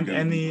you find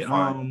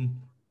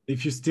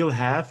if you still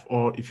have,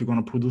 or if you're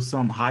going to produce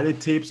some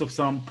highlight tapes of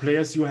some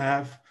players you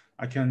have,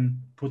 I can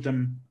put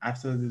them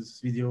after this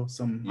video,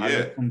 some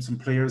highlights from some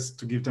players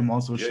to give them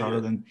also a shout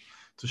out and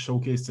to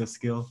showcase their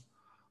skill.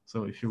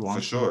 So if you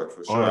want, for sure.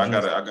 I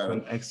got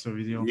an extra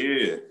video.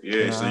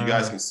 Yeah. So you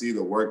guys can see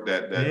the work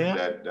that's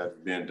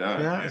been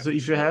done. Yeah. So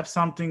if you have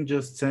something,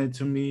 just send it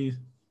to me,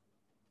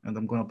 and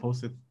I'm gonna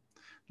post it.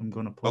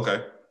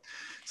 Okay.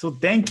 So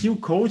thank you,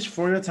 Coach,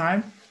 for your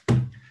time.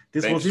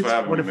 This was it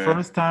for the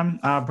first time.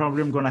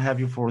 Probably I'm gonna have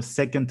you for a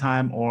second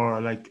time, or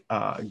like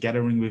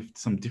gathering with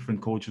some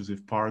different coaches,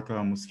 with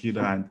Parker,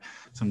 Mosquito, and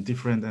some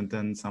different, and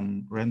then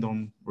some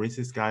random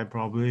racist guy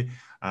probably.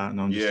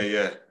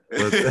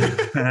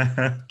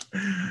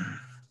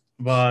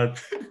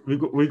 But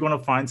we're gonna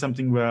find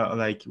something where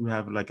like we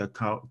have like a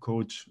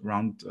coach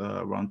round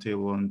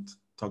table and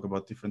talk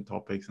about different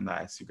topics, and I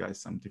ask you guys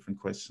some different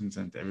questions,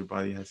 and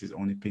everybody has his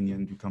own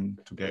opinion. We come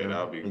together. Yeah,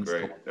 that'll be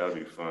great. That'll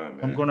be fun,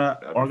 man. I'm gonna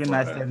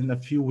organize that in a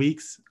few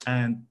weeks.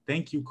 And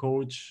thank you,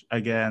 Coach.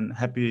 Again,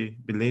 happy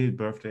belated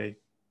birthday.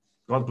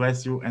 God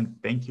bless you, and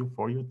thank you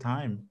for your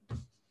time.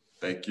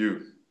 Thank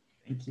you.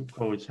 Thank you,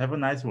 Coach. Have a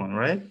nice one,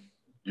 right?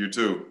 You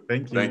too.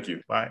 Thank you. Thank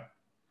you. Bye.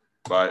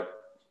 Bye.